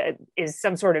 is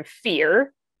some sort of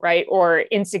fear, right, or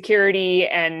insecurity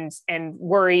and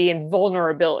worry and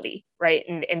vulnerability, right,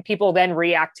 and people then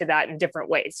react to that in different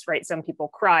ways, right? Some people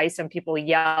cry, some people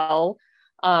yell.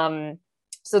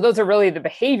 So those are really the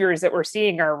behaviors that we're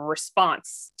seeing are a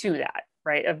response to that,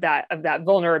 right, of that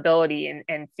vulnerability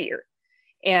and fear.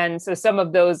 And so some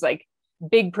of those like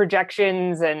big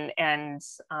projections and kind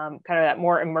of that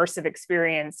more immersive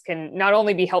experience can not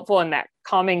only be helpful in that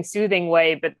calming, soothing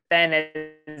way, but then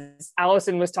as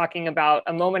Allison was talking about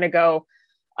a moment ago,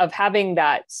 of having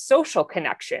that social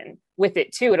connection with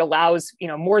it too. It allows,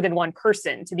 more than one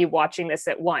person to be watching this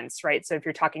at once, right? So if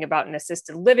you're talking about an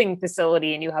assisted living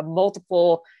facility and you have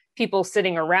multiple people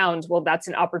sitting around, well, that's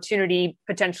an opportunity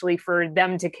potentially for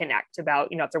them to connect about,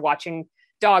 if they're watching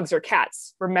dogs or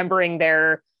cats, remembering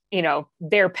their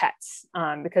pets,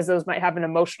 because those might have an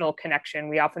emotional connection.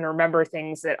 We often remember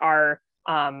things that are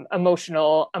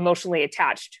emotionally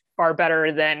attached far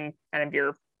better than kind of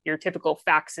your typical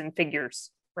facts and figures,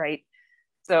 right?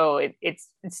 So it's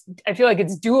I feel like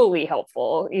it's dually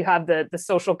helpful. You have the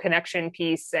social connection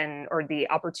piece or the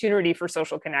opportunity for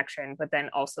social connection, but then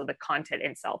also the content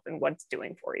itself and what it's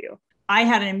doing for you. I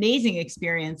had an amazing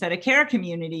experience at a care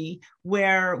community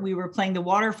where we were playing the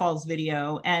waterfalls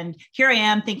video. And here I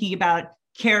am thinking about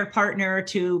care partner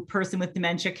to person with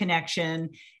dementia connection.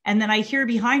 And then I hear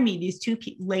behind me these two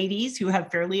ladies who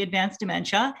have fairly advanced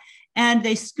dementia, and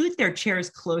they scoot their chairs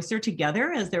closer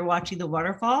together as they're watching the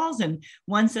waterfalls. And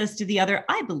one says to the other,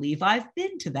 I believe I've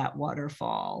been to that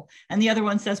waterfall. And the other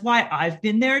one says, why, I've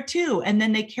been there too. And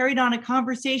then they carried on a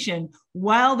conversation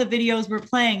while the videos were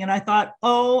playing. And I thought,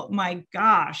 oh my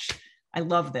gosh, I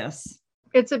love this.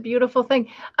 It's a beautiful thing.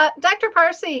 Dr.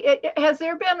 Parsi, has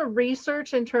there been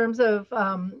research in terms of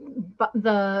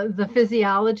the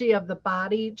physiology of the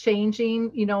body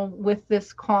changing, with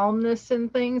this calmness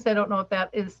and things? I don't know if that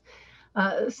is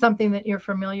something that you're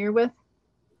familiar with.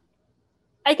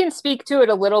 I can speak to it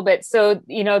a little bit. So,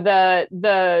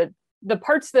 the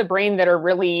parts of the brain that are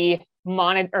really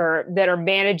that are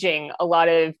managing a lot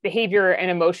of behavior and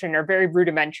emotion are very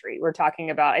rudimentary. We're talking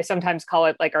about, I sometimes call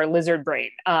it like our lizard brain.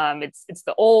 It's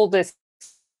the oldest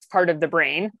part of the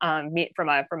brain from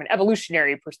an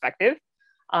evolutionary perspective.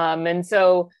 And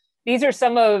so these are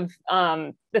some of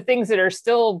the things that are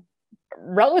still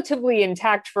relatively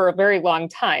intact for a very long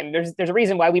time. There's a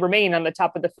reason why we remain on the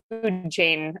top of the food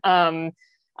chain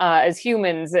as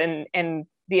humans, and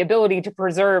the ability to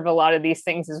preserve a lot of these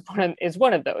things is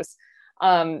one of those.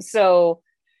 The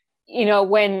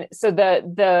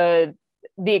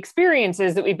the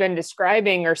experiences that we've been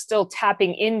describing are still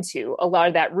tapping into a lot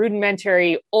of that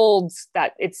rudimentary old,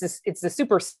 that it's the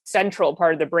super central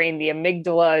part of the brain. The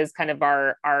amygdala is kind of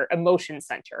our emotion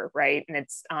center, right? And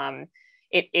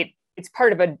it's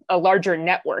part of a larger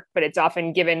network, but it's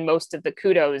often given most of the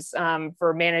kudos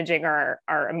for managing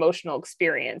our emotional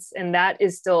experience. And that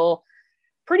is still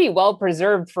pretty well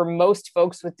preserved for most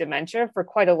folks with dementia for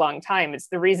quite a long time. It's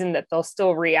the reason that they'll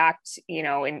still react,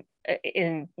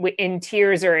 in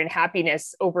tears or in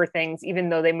happiness over things, even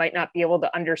though they might not be able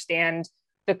to understand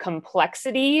the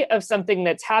complexity of something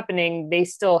that's happening. They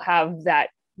still have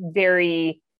that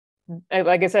very,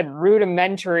 like I said,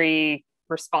 rudimentary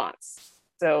response.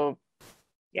 So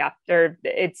yeah,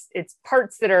 it's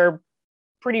parts that are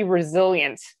pretty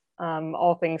resilient,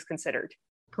 all things considered.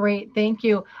 Great. Thank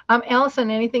you. Allison,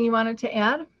 anything you wanted to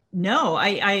add? No,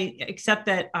 I accept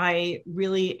that. I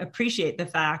really appreciate the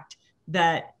fact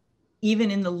that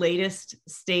even in the latest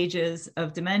stages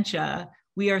of dementia,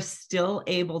 we are still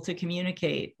able to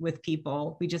communicate with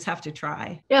people. We just have to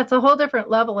try. Yeah, it's a whole different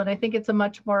level. And I think it's a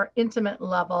much more intimate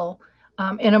level,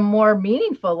 and a more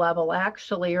meaningful level,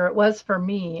 actually, or it was for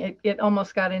me. It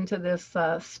almost got into this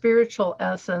spiritual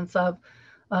essence of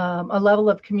a level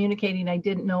of communicating I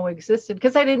didn't know existed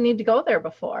because I didn't need to go there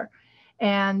before.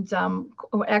 And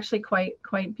actually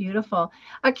quite beautiful.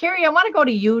 Carrie, I want to go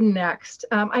to you next.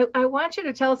 I want you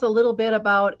to tell us a little bit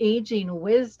about Aging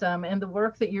Wisdom and the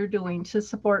work that you're doing to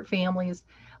support families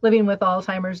living with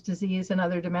Alzheimer's disease and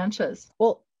other dementias.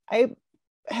 Well, I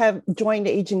have joined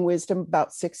Aging Wisdom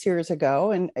about 6 years ago,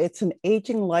 and it's an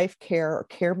aging life care or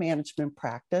care management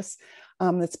practice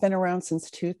that's been around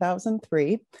since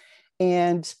 2003.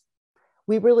 And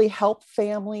we really help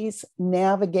families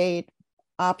navigate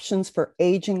options for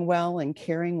aging well and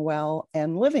caring well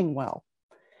and living well.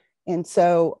 And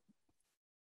so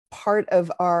part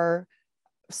of our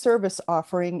service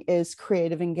offering is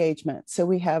creative engagement. So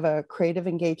we have a creative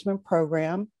engagement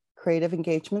program, creative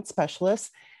engagement specialist,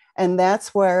 and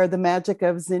that's where the magic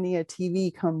of Zinnia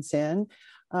TV comes in.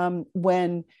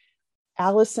 When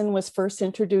Allison was first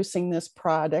introducing this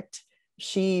product,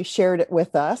 she shared it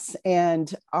with us,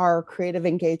 and our creative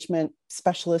engagement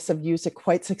specialists have used it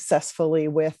quite successfully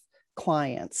with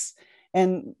clients.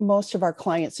 And most of our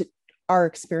clients are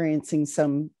experiencing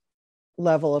some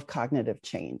level of cognitive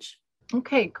change.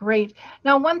 Okay, great.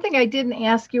 Now, one thing I didn't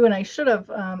ask you, and I should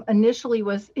have initially,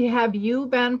 was have you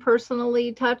been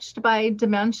personally touched by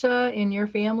dementia in your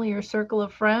family or circle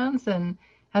of friends? And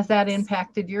has that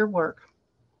impacted your work?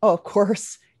 Oh, of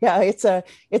course. Yeah, it's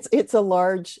a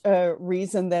large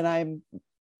reason that I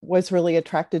was really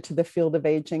attracted to the field of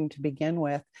aging to begin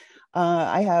with.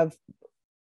 I have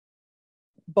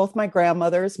both my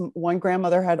grandmothers. One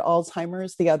grandmother had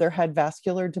Alzheimer's, the other had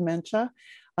vascular dementia.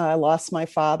 I lost my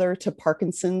father to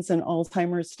Parkinson's and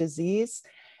Alzheimer's disease.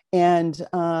 And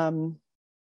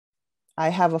I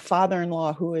have a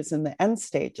father-in-law who is in the end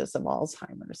stages of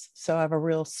Alzheimer's. So I have a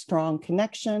real strong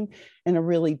connection and a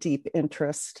really deep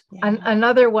interest. Yeah.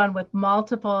 Another one with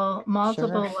multiple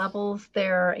Sure. levels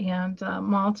there and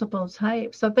multiple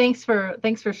types. So thanks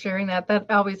for sharing that.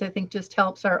 That always, I think, just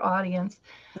helps our audience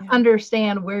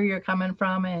understand where you're coming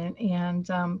from and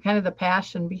kind of the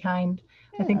passion behind,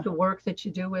 I think, the work that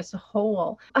you do as a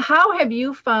whole. How have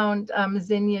you found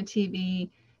Zinnia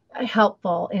TV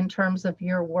helpful in terms of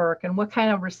your work, and what kind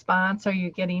of response are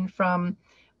you getting from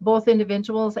both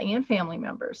individuals and family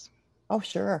members? Oh,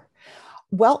 sure.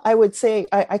 Well, I would say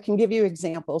I can give you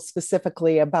examples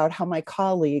specifically about how my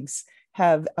colleagues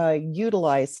have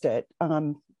utilized it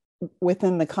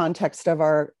within the context of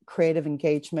our creative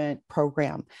engagement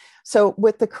program. So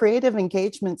with the creative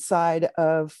engagement side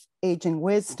of Aging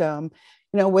Wisdom,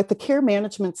 with the care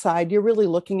management side, you're really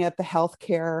looking at the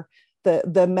healthcare,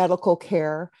 the medical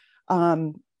care,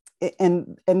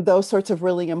 and those sorts of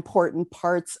really important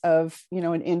parts of,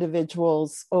 an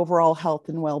individual's overall health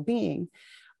and well-being.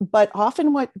 But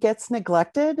often what gets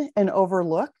neglected and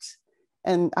overlooked,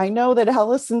 and I know that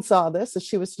Allison saw this as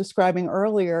she was describing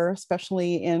earlier,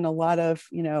 especially in a lot of,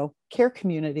 care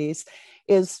communities,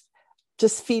 is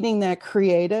just feeding that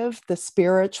creative, the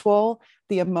spiritual,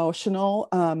 the emotional,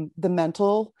 the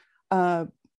mental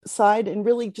side, and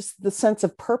really just the sense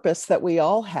of purpose that we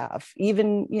all have,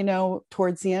 even,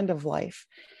 towards the end of life.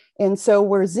 And so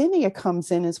where Zinnia comes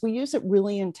in is we use it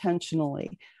really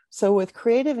intentionally. So with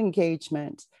creative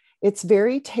engagement, it's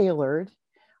very tailored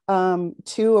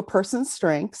to a person's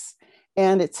strengths,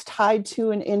 and it's tied to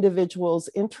an individual's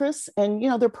interests and,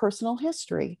 their personal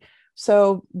history.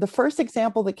 So the first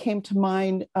example that came to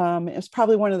mind is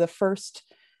probably one of the first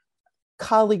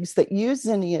colleagues that use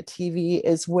Zinnia TV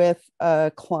is with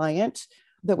a client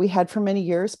that we had for many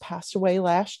years, passed away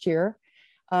last year.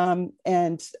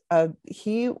 And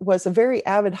he was a very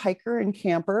avid hiker and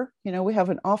camper. You know, we have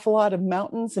an awful lot of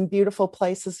mountains and beautiful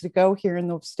places to go here in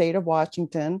the state of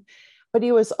Washington, but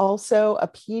he was also a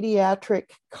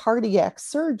pediatric cardiac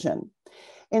surgeon.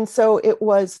 And so it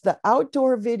was the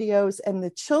outdoor videos and the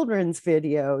children's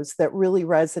videos that really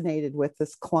resonated with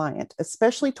this client,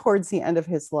 especially towards the end of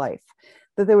his life,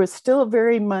 that there was still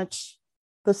very much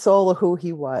the soul of who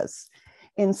he was.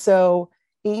 And so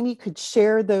Amy could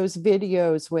share those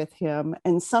videos with him,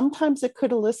 and sometimes it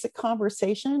could elicit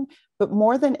conversation, but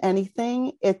more than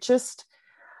anything, it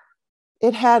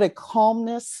had a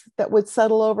calmness that would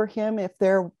settle over him. If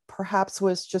there perhaps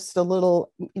was just a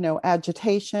little,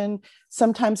 agitation,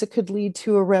 sometimes it could lead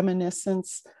to a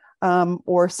reminiscence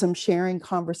or some sharing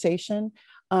conversation.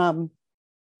 But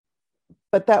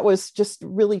that was just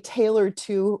really tailored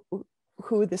to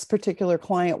who this particular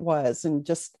client was, and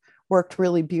just worked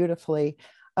really beautifully.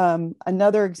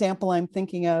 Another example I'm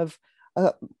thinking of,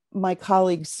 my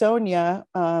colleague Sonia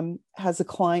has a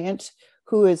client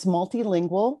who is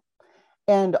multilingual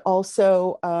and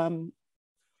also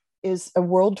is a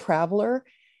world traveler,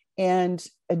 and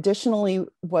additionally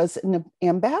was an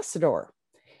ambassador.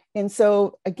 And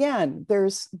so again,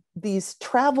 there's these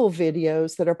travel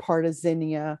videos that are part of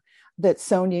Zinnia that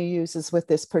Sonia uses with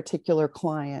this particular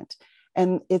client.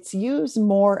 And it's used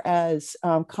more as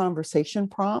conversation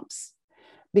prompts,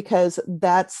 because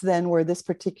that's then where this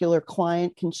particular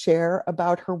client can share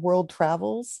about her world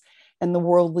travels and the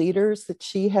world leaders that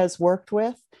she has worked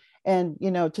with. And,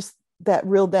 just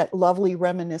that lovely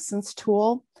reminiscence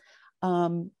tool.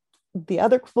 The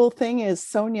other cool thing is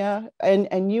Sonia,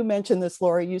 and you mentioned this,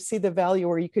 Laura, you see the value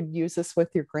where you could use this with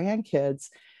your grandkids.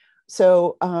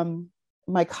 So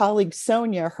my colleague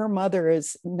Sonia, her mother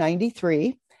is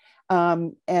 93.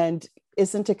 And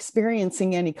isn't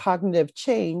experiencing any cognitive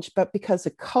change, but because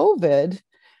of COVID,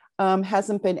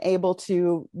 hasn't been able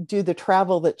to do the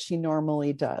travel that she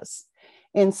normally does.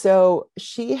 And so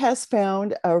she has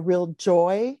found a real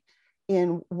joy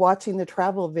in watching the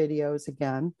travel videos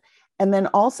again. And then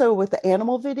also with the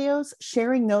animal videos,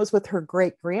 sharing those with her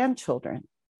great-grandchildren.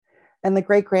 And the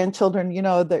great-grandchildren,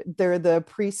 they're the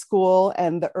preschool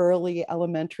and the early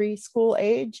elementary school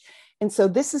age. And so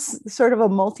this is sort of a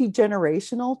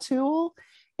multi-generational tool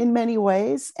in many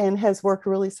ways, and has worked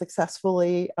really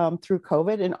successfully through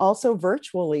COVID, and also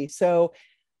virtually. So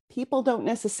people don't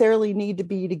necessarily need to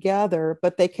be together,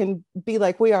 but they can be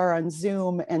like we are on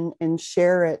Zoom and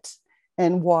share it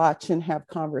and watch and have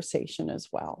conversation as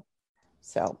well.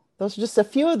 So those are just a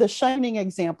few of the shining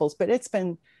examples, but it's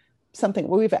been something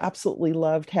we've absolutely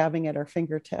loved having at our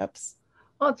fingertips.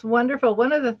 Well, it's wonderful.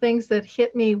 One of the things that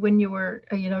hit me when you were,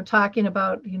 talking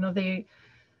about,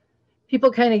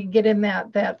 people kind of get in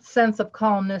that sense of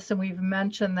calmness, and we've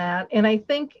mentioned that. And I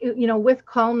think, with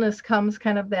calmness comes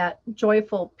kind of that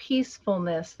joyful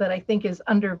peacefulness that I think is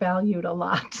undervalued a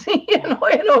lot, and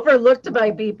overlooked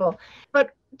by people.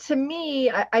 But to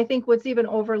me, I think what's even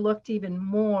overlooked even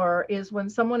more is when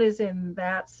someone is in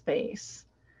that space,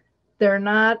 they're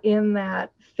not in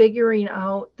that figuring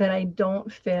out that I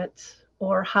don't fit,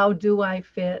 or how do I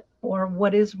fit, or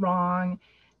what is wrong,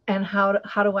 and how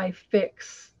do I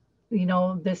fix,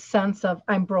 this sense of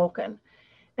I'm broken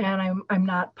and I'm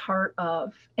not part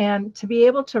of. And to be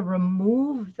able to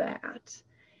remove that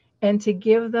and to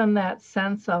give them that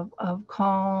sense of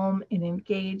calm and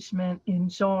engagement and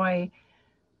joy,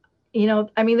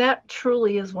 that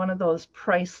truly is one of those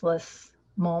priceless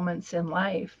moments in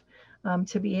life.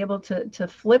 To be able to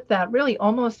flip that really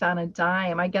almost on a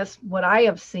dime. I guess what I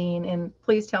have seen, and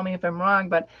please tell me if I'm wrong,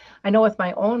 but I know with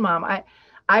my own mom,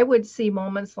 I would see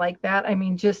moments like that.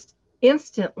 Just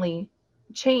instantly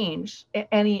change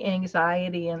any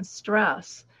anxiety and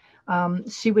stress.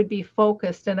 She would be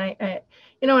focused, and I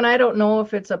don't know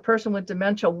if it's a person with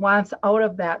dementia wants out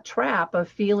of that trap of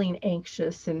feeling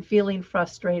anxious and feeling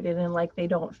frustrated and like they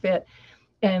don't fit,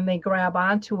 and they grab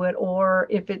onto it, or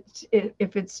if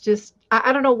it's just,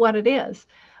 I don't know what it is,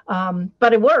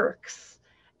 but it works.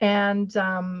 And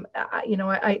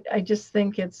I just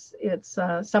think it's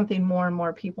something more and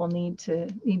more people need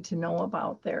to know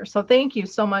about there. So thank you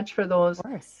so much for those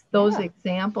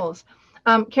examples.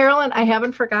 Carolyn, I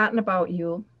haven't forgotten about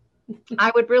you.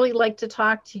 I would really like to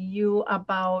talk to you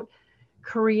about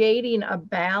creating a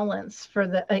balance for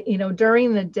the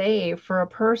during the day for a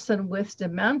person with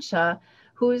dementia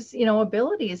whose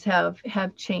abilities have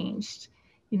changed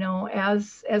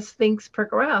as things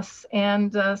progress,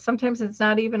 and sometimes it's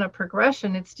not even a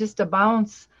progression, it's just a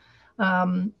bounce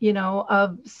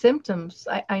of symptoms.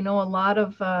 I know a lot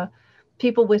of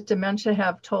people with dementia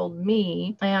have told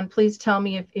me, and please tell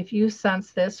me if you sense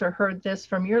this or heard this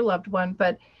from your loved one,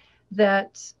 but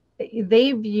that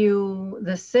they view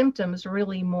the symptoms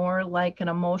really more like an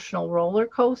emotional roller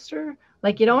coaster.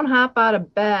 Like you don't hop out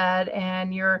of bed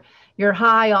and you're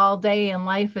high all day and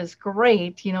life is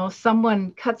great. You know,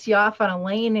 someone cuts you off on a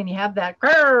lane and you have that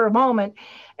grrr moment.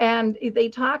 And they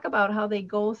talk about how they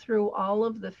go through all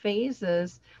of the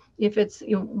phases. If it's,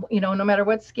 no matter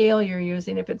what scale you're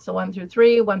using, if it's a 1 through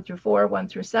 3, 1 through 4, 1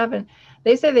 through 7,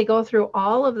 they say they go through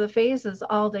all of the phases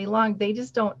all day long. They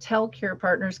just don't tell care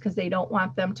partners because they don't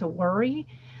want them to worry.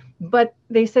 But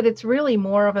they said it's really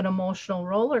more of an emotional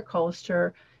roller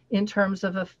coaster in terms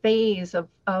of a phase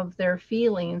of their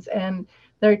feelings, and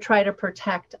they try to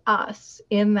protect us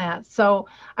in that. So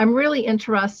I'm really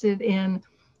interested in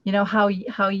how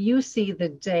you see the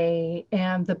day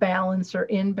and the balance or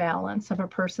imbalance of a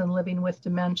person living with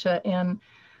dementia, and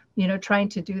trying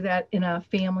to do that in a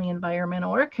family environment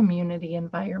or a community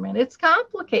environment. It's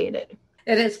complicated.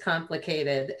 It is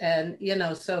complicated. And,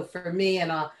 so for me,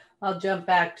 and I'll jump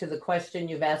back to the question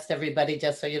you've asked everybody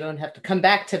just so you don't have to come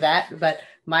back to that. But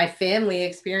my family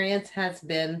experience has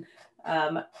been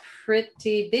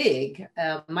pretty big.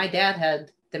 My dad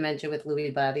had dementia with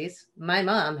Lewy bodies. My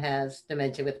mom has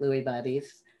dementia with Lewy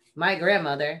bodies. My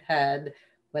grandmother had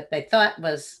what they thought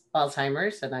was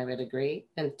Alzheimer's, and I would agree,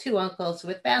 and 2 uncles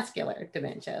with vascular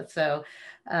dementia. So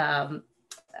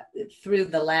through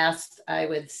the last, I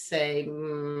would say,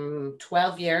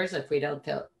 12 years, if we don't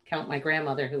count my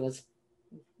grandmother, who was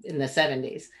in the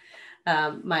 70s,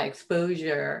 my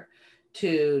exposure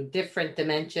to different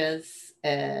dementias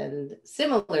and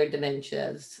similar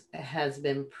dementias has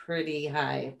been pretty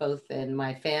high, both in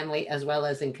my family as well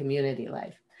as in community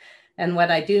life. And what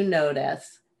I do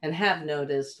notice and have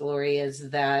noticed, Lori, is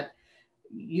that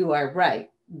you are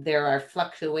right. There are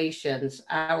fluctuations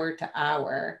hour to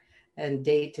hour and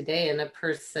day to day in a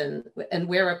person, and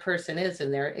where a person is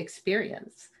in their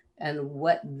experience and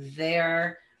what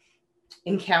they're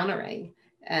encountering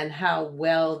and how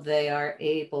well they are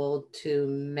able to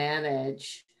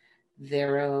manage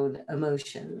their own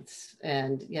emotions.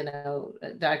 And,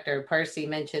 Dr. Parsi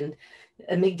mentioned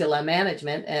amygdala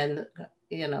management, and,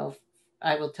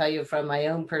 I will tell you from my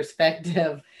own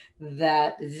perspective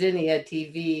that Zinnia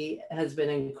TV has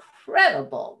been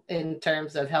incredible in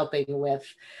terms of helping with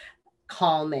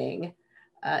calming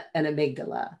an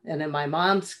amygdala. And in my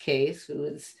mom's case, who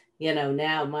is,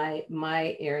 now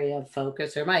my area of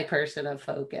focus, or my person of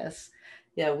focus,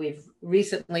 we've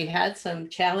recently had some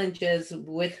challenges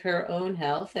with her own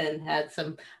health and had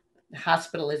some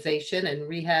hospitalization and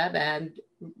rehab, and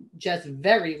just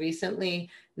very recently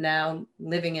now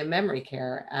living in memory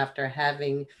care after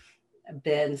having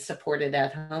been supported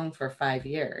at home for 5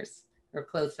 years or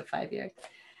close to 5 years.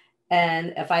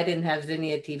 And if I didn't have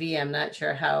Zinnia TV, I'm not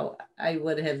sure how I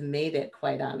would have made it,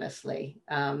 quite honestly,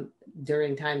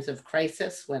 during times of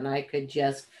crisis when I could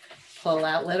just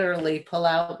literally pull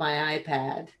out my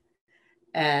iPad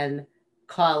and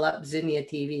call up Zinnia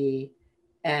TV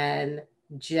and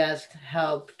just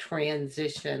help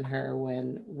transition her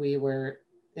when we were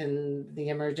in the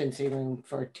emergency room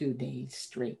for 2 days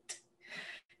straight,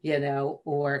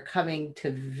 or coming to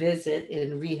visit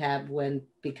in rehab when,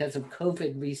 because of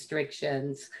COVID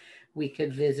restrictions, we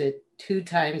could visit 2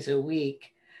 times a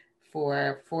week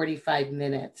for 45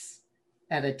 minutes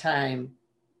at a time.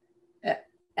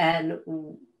 And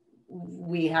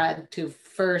we had to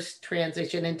first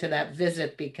transition into that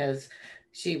visit because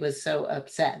she was so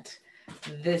upset.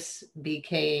 This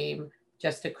became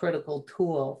just a critical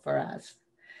tool for us.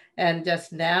 And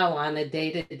just now on a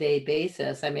day-to-day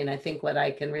basis, I think what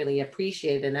I can really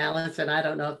appreciate, and Allison, I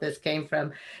don't know if this came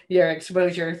from your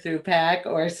exposure through PAC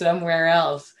or somewhere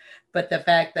else, but the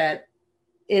fact that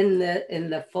in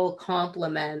the full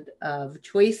complement of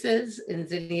choices in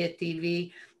Zinnia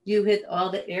TV, you hit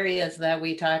all the areas that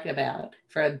we talk about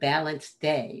for a balanced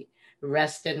day: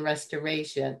 rest and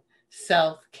restoration,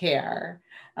 self-care,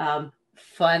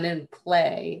 fun and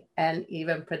play, and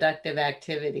even productive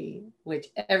activity, which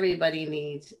everybody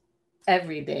needs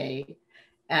every day.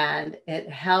 And it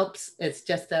helps. It's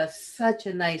just such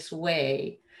a nice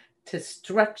way to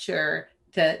structure,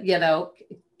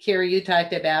 Kira, you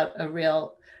talked about a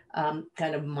real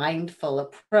kind of mindful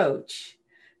approach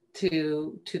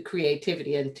to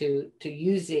creativity and to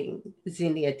using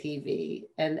Zinnia TV.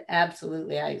 And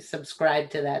absolutely, I subscribe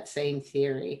to that same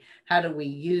theory. How do we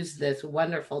use this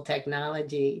wonderful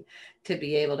technology to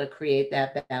be able to create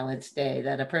that balanced day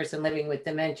that a person living with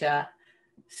dementia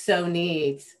so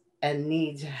needs, and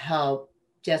needs help,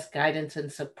 just guidance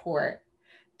and support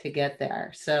to get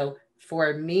there. So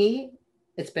for me,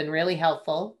 it's been really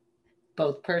helpful.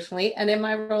 both personally and in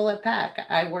my role at PAC.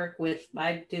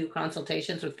 I do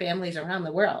consultations with families around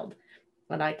the world.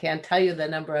 But I can't tell you the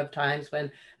number of times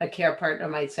when a care partner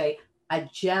might say, I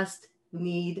just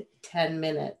need 10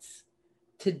 minutes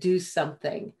to do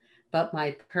something. But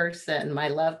my person, my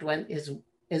loved one is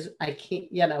I can't,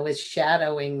 is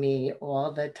shadowing me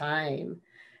all the time.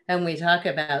 And we talk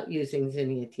about using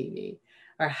Zinnia TV,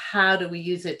 or how do we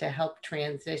use it to help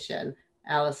transition?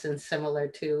 Allison, similar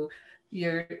to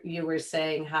you were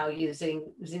saying how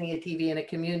using Zinnia TV in a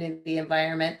community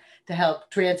environment to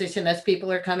help transition as people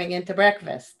are coming into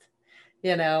breakfast.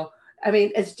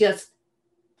 It's just,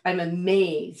 I'm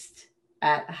amazed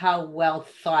at how well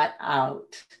thought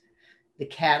out the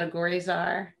categories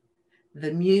are,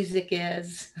 the music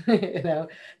is,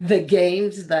 the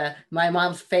games. My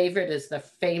mom's favorite is the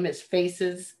Famous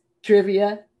Faces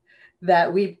trivia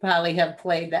that we probably have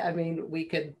played. We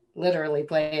could literally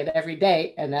play it every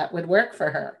day and that would work for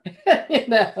her,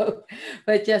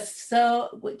 but just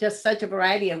such a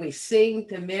variety. And we sing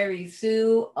to Mary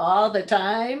Sue all the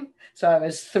time. So I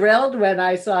was thrilled when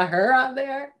I saw her on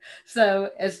there. So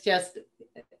it's just,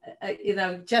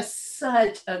 just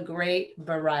such a great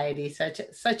variety,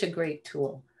 such a great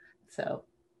tool. So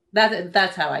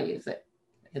that's how I use it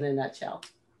in a nutshell.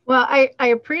 Well, I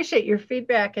appreciate your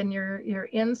feedback and your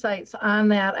insights on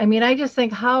that. I just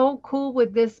think, how cool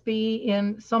would this be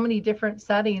in so many different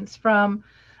settings, from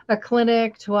a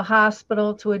clinic to a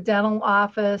hospital to a dental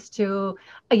office to,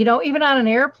 even on an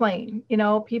airplane.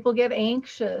 People get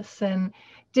anxious and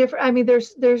different.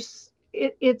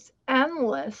 It's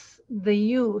endless, the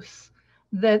use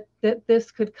that this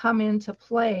could come into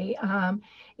play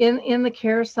in the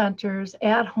care centers,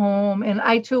 at home. And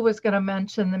I too was going to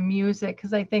mention the music,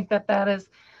 because I think that is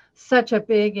such a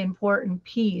big, important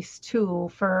piece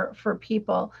too for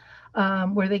people,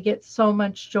 where they get so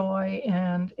much joy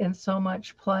and so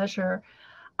much pleasure.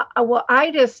 Well,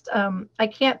 I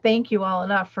can't thank you all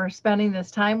enough for spending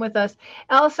this time with us.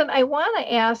 Allison, I want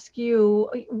to ask you,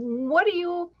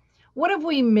 what have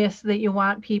we missed that you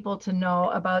want people to know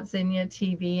about Zinnia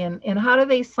TV, and how do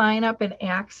they sign up and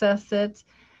access it,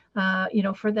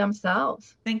 for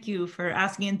themselves? Thank you for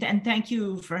asking, and thank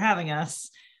you for having us.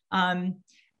 Zinnia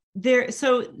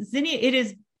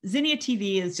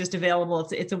TV is just available.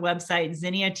 It's a website,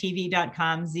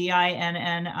 zinniatv.com,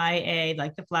 ZINNIA,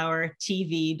 like the flower,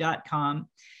 TV.com.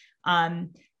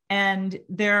 And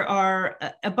there are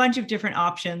a bunch of different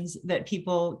options that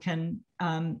people can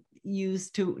use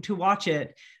to watch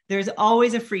it. There's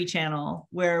always a free channel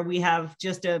where we have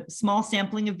just a small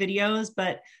sampling of videos,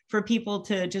 but for people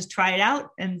to just try it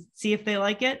out and see if they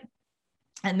like it.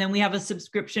 And then we have a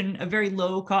subscription, a very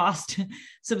low cost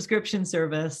subscription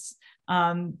service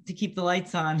to keep the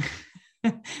lights on.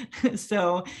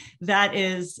 So that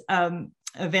is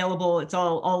available. It's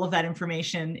all of that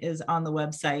information is on the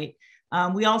website.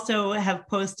 We also have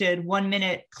posted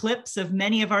 1-minute clips of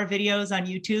many of our videos on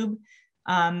YouTube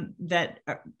that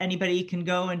anybody can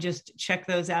go and just check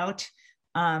those out.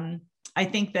 I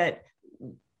think that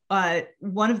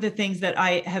one of the things that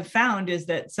I have found is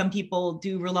that some people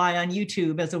do rely on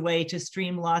YouTube as a way to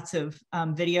stream lots of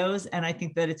videos. And I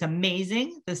think that it's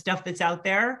amazing, the stuff that's out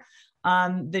there.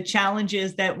 The challenge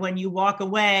is that when you walk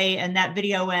away and that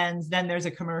video ends, then there's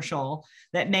a commercial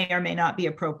that may or may not be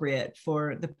appropriate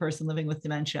for the person living with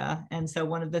dementia. And so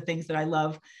one of the things that I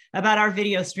love about our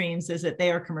video streams is that they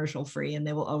are commercial free, and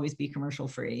they will always be commercial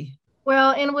free.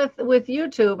 Well, and with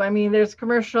YouTube, there's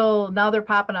commercial, now they're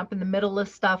popping up in the middle of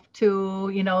stuff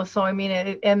too, so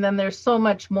and then there's so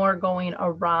much more going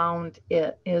around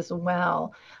it as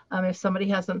well. If somebody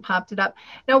hasn't popped it up.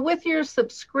 Now, with your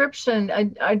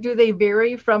subscription, do they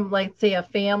vary from, like, say, a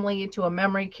family to a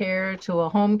memory care to a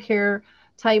home care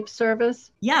type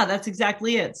service? Yeah, that's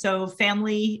exactly it. So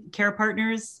family care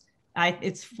partners,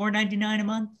 it's $4.99 a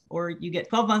month, or you get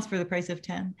 12 months for the price of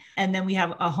 10. And then we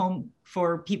have a home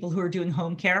for people who are doing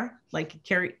home care, like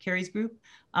Carrie's group,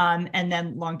 and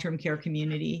then long-term care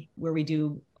community, where we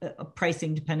do a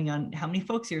pricing depending on how many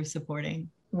folks you're supporting.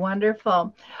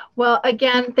 Wonderful. Well,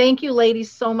 again, thank you,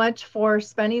 ladies, so much for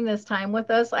spending this time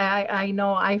with us. I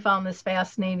know I found this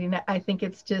fascinating. I think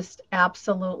it's just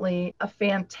absolutely a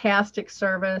fantastic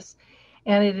service,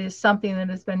 and it is something that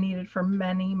has been needed for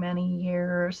many, many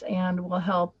years, and will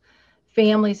help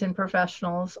families and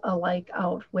professionals alike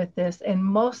out with this, and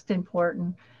most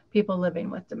important, people living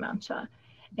with dementia.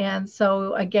 And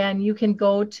so, again, you can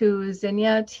go to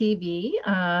Zinnia TV,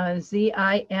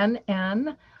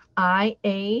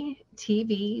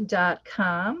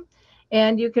 ZINNIATV.com,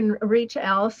 And you can reach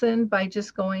Allison by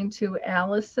just going to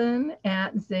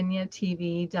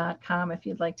allison@zinniatv.com if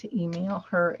you'd like to email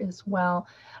her as well.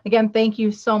 Again, thank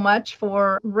you so much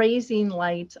for raising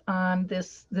light on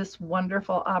this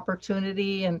wonderful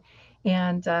opportunity,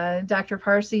 and Dr.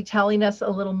 Parsi telling us a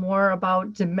little more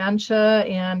about dementia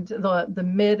and the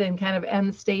mid and kind of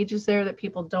end stages there that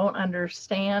people don't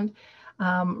understand.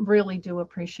 Really do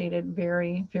appreciate it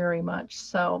very, very much.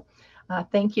 So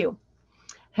thank you.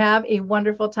 Have a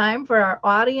wonderful time. For our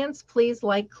audience, please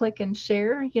like, click, and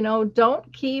share.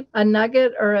 Don't keep a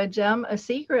nugget or a gem a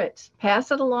secret.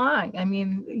 Pass it along. I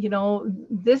mean,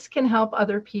 this can help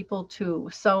other people too.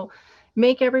 So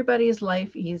make everybody's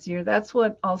life easier. That's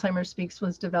what Alzheimer's Speaks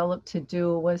was developed to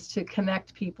do, was to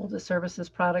connect people to services,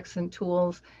 products, and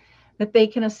tools that they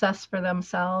can assess for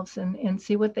themselves and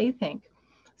see what they think.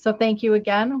 So thank you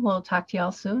again. We'll talk to you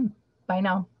all soon. Bye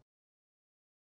now.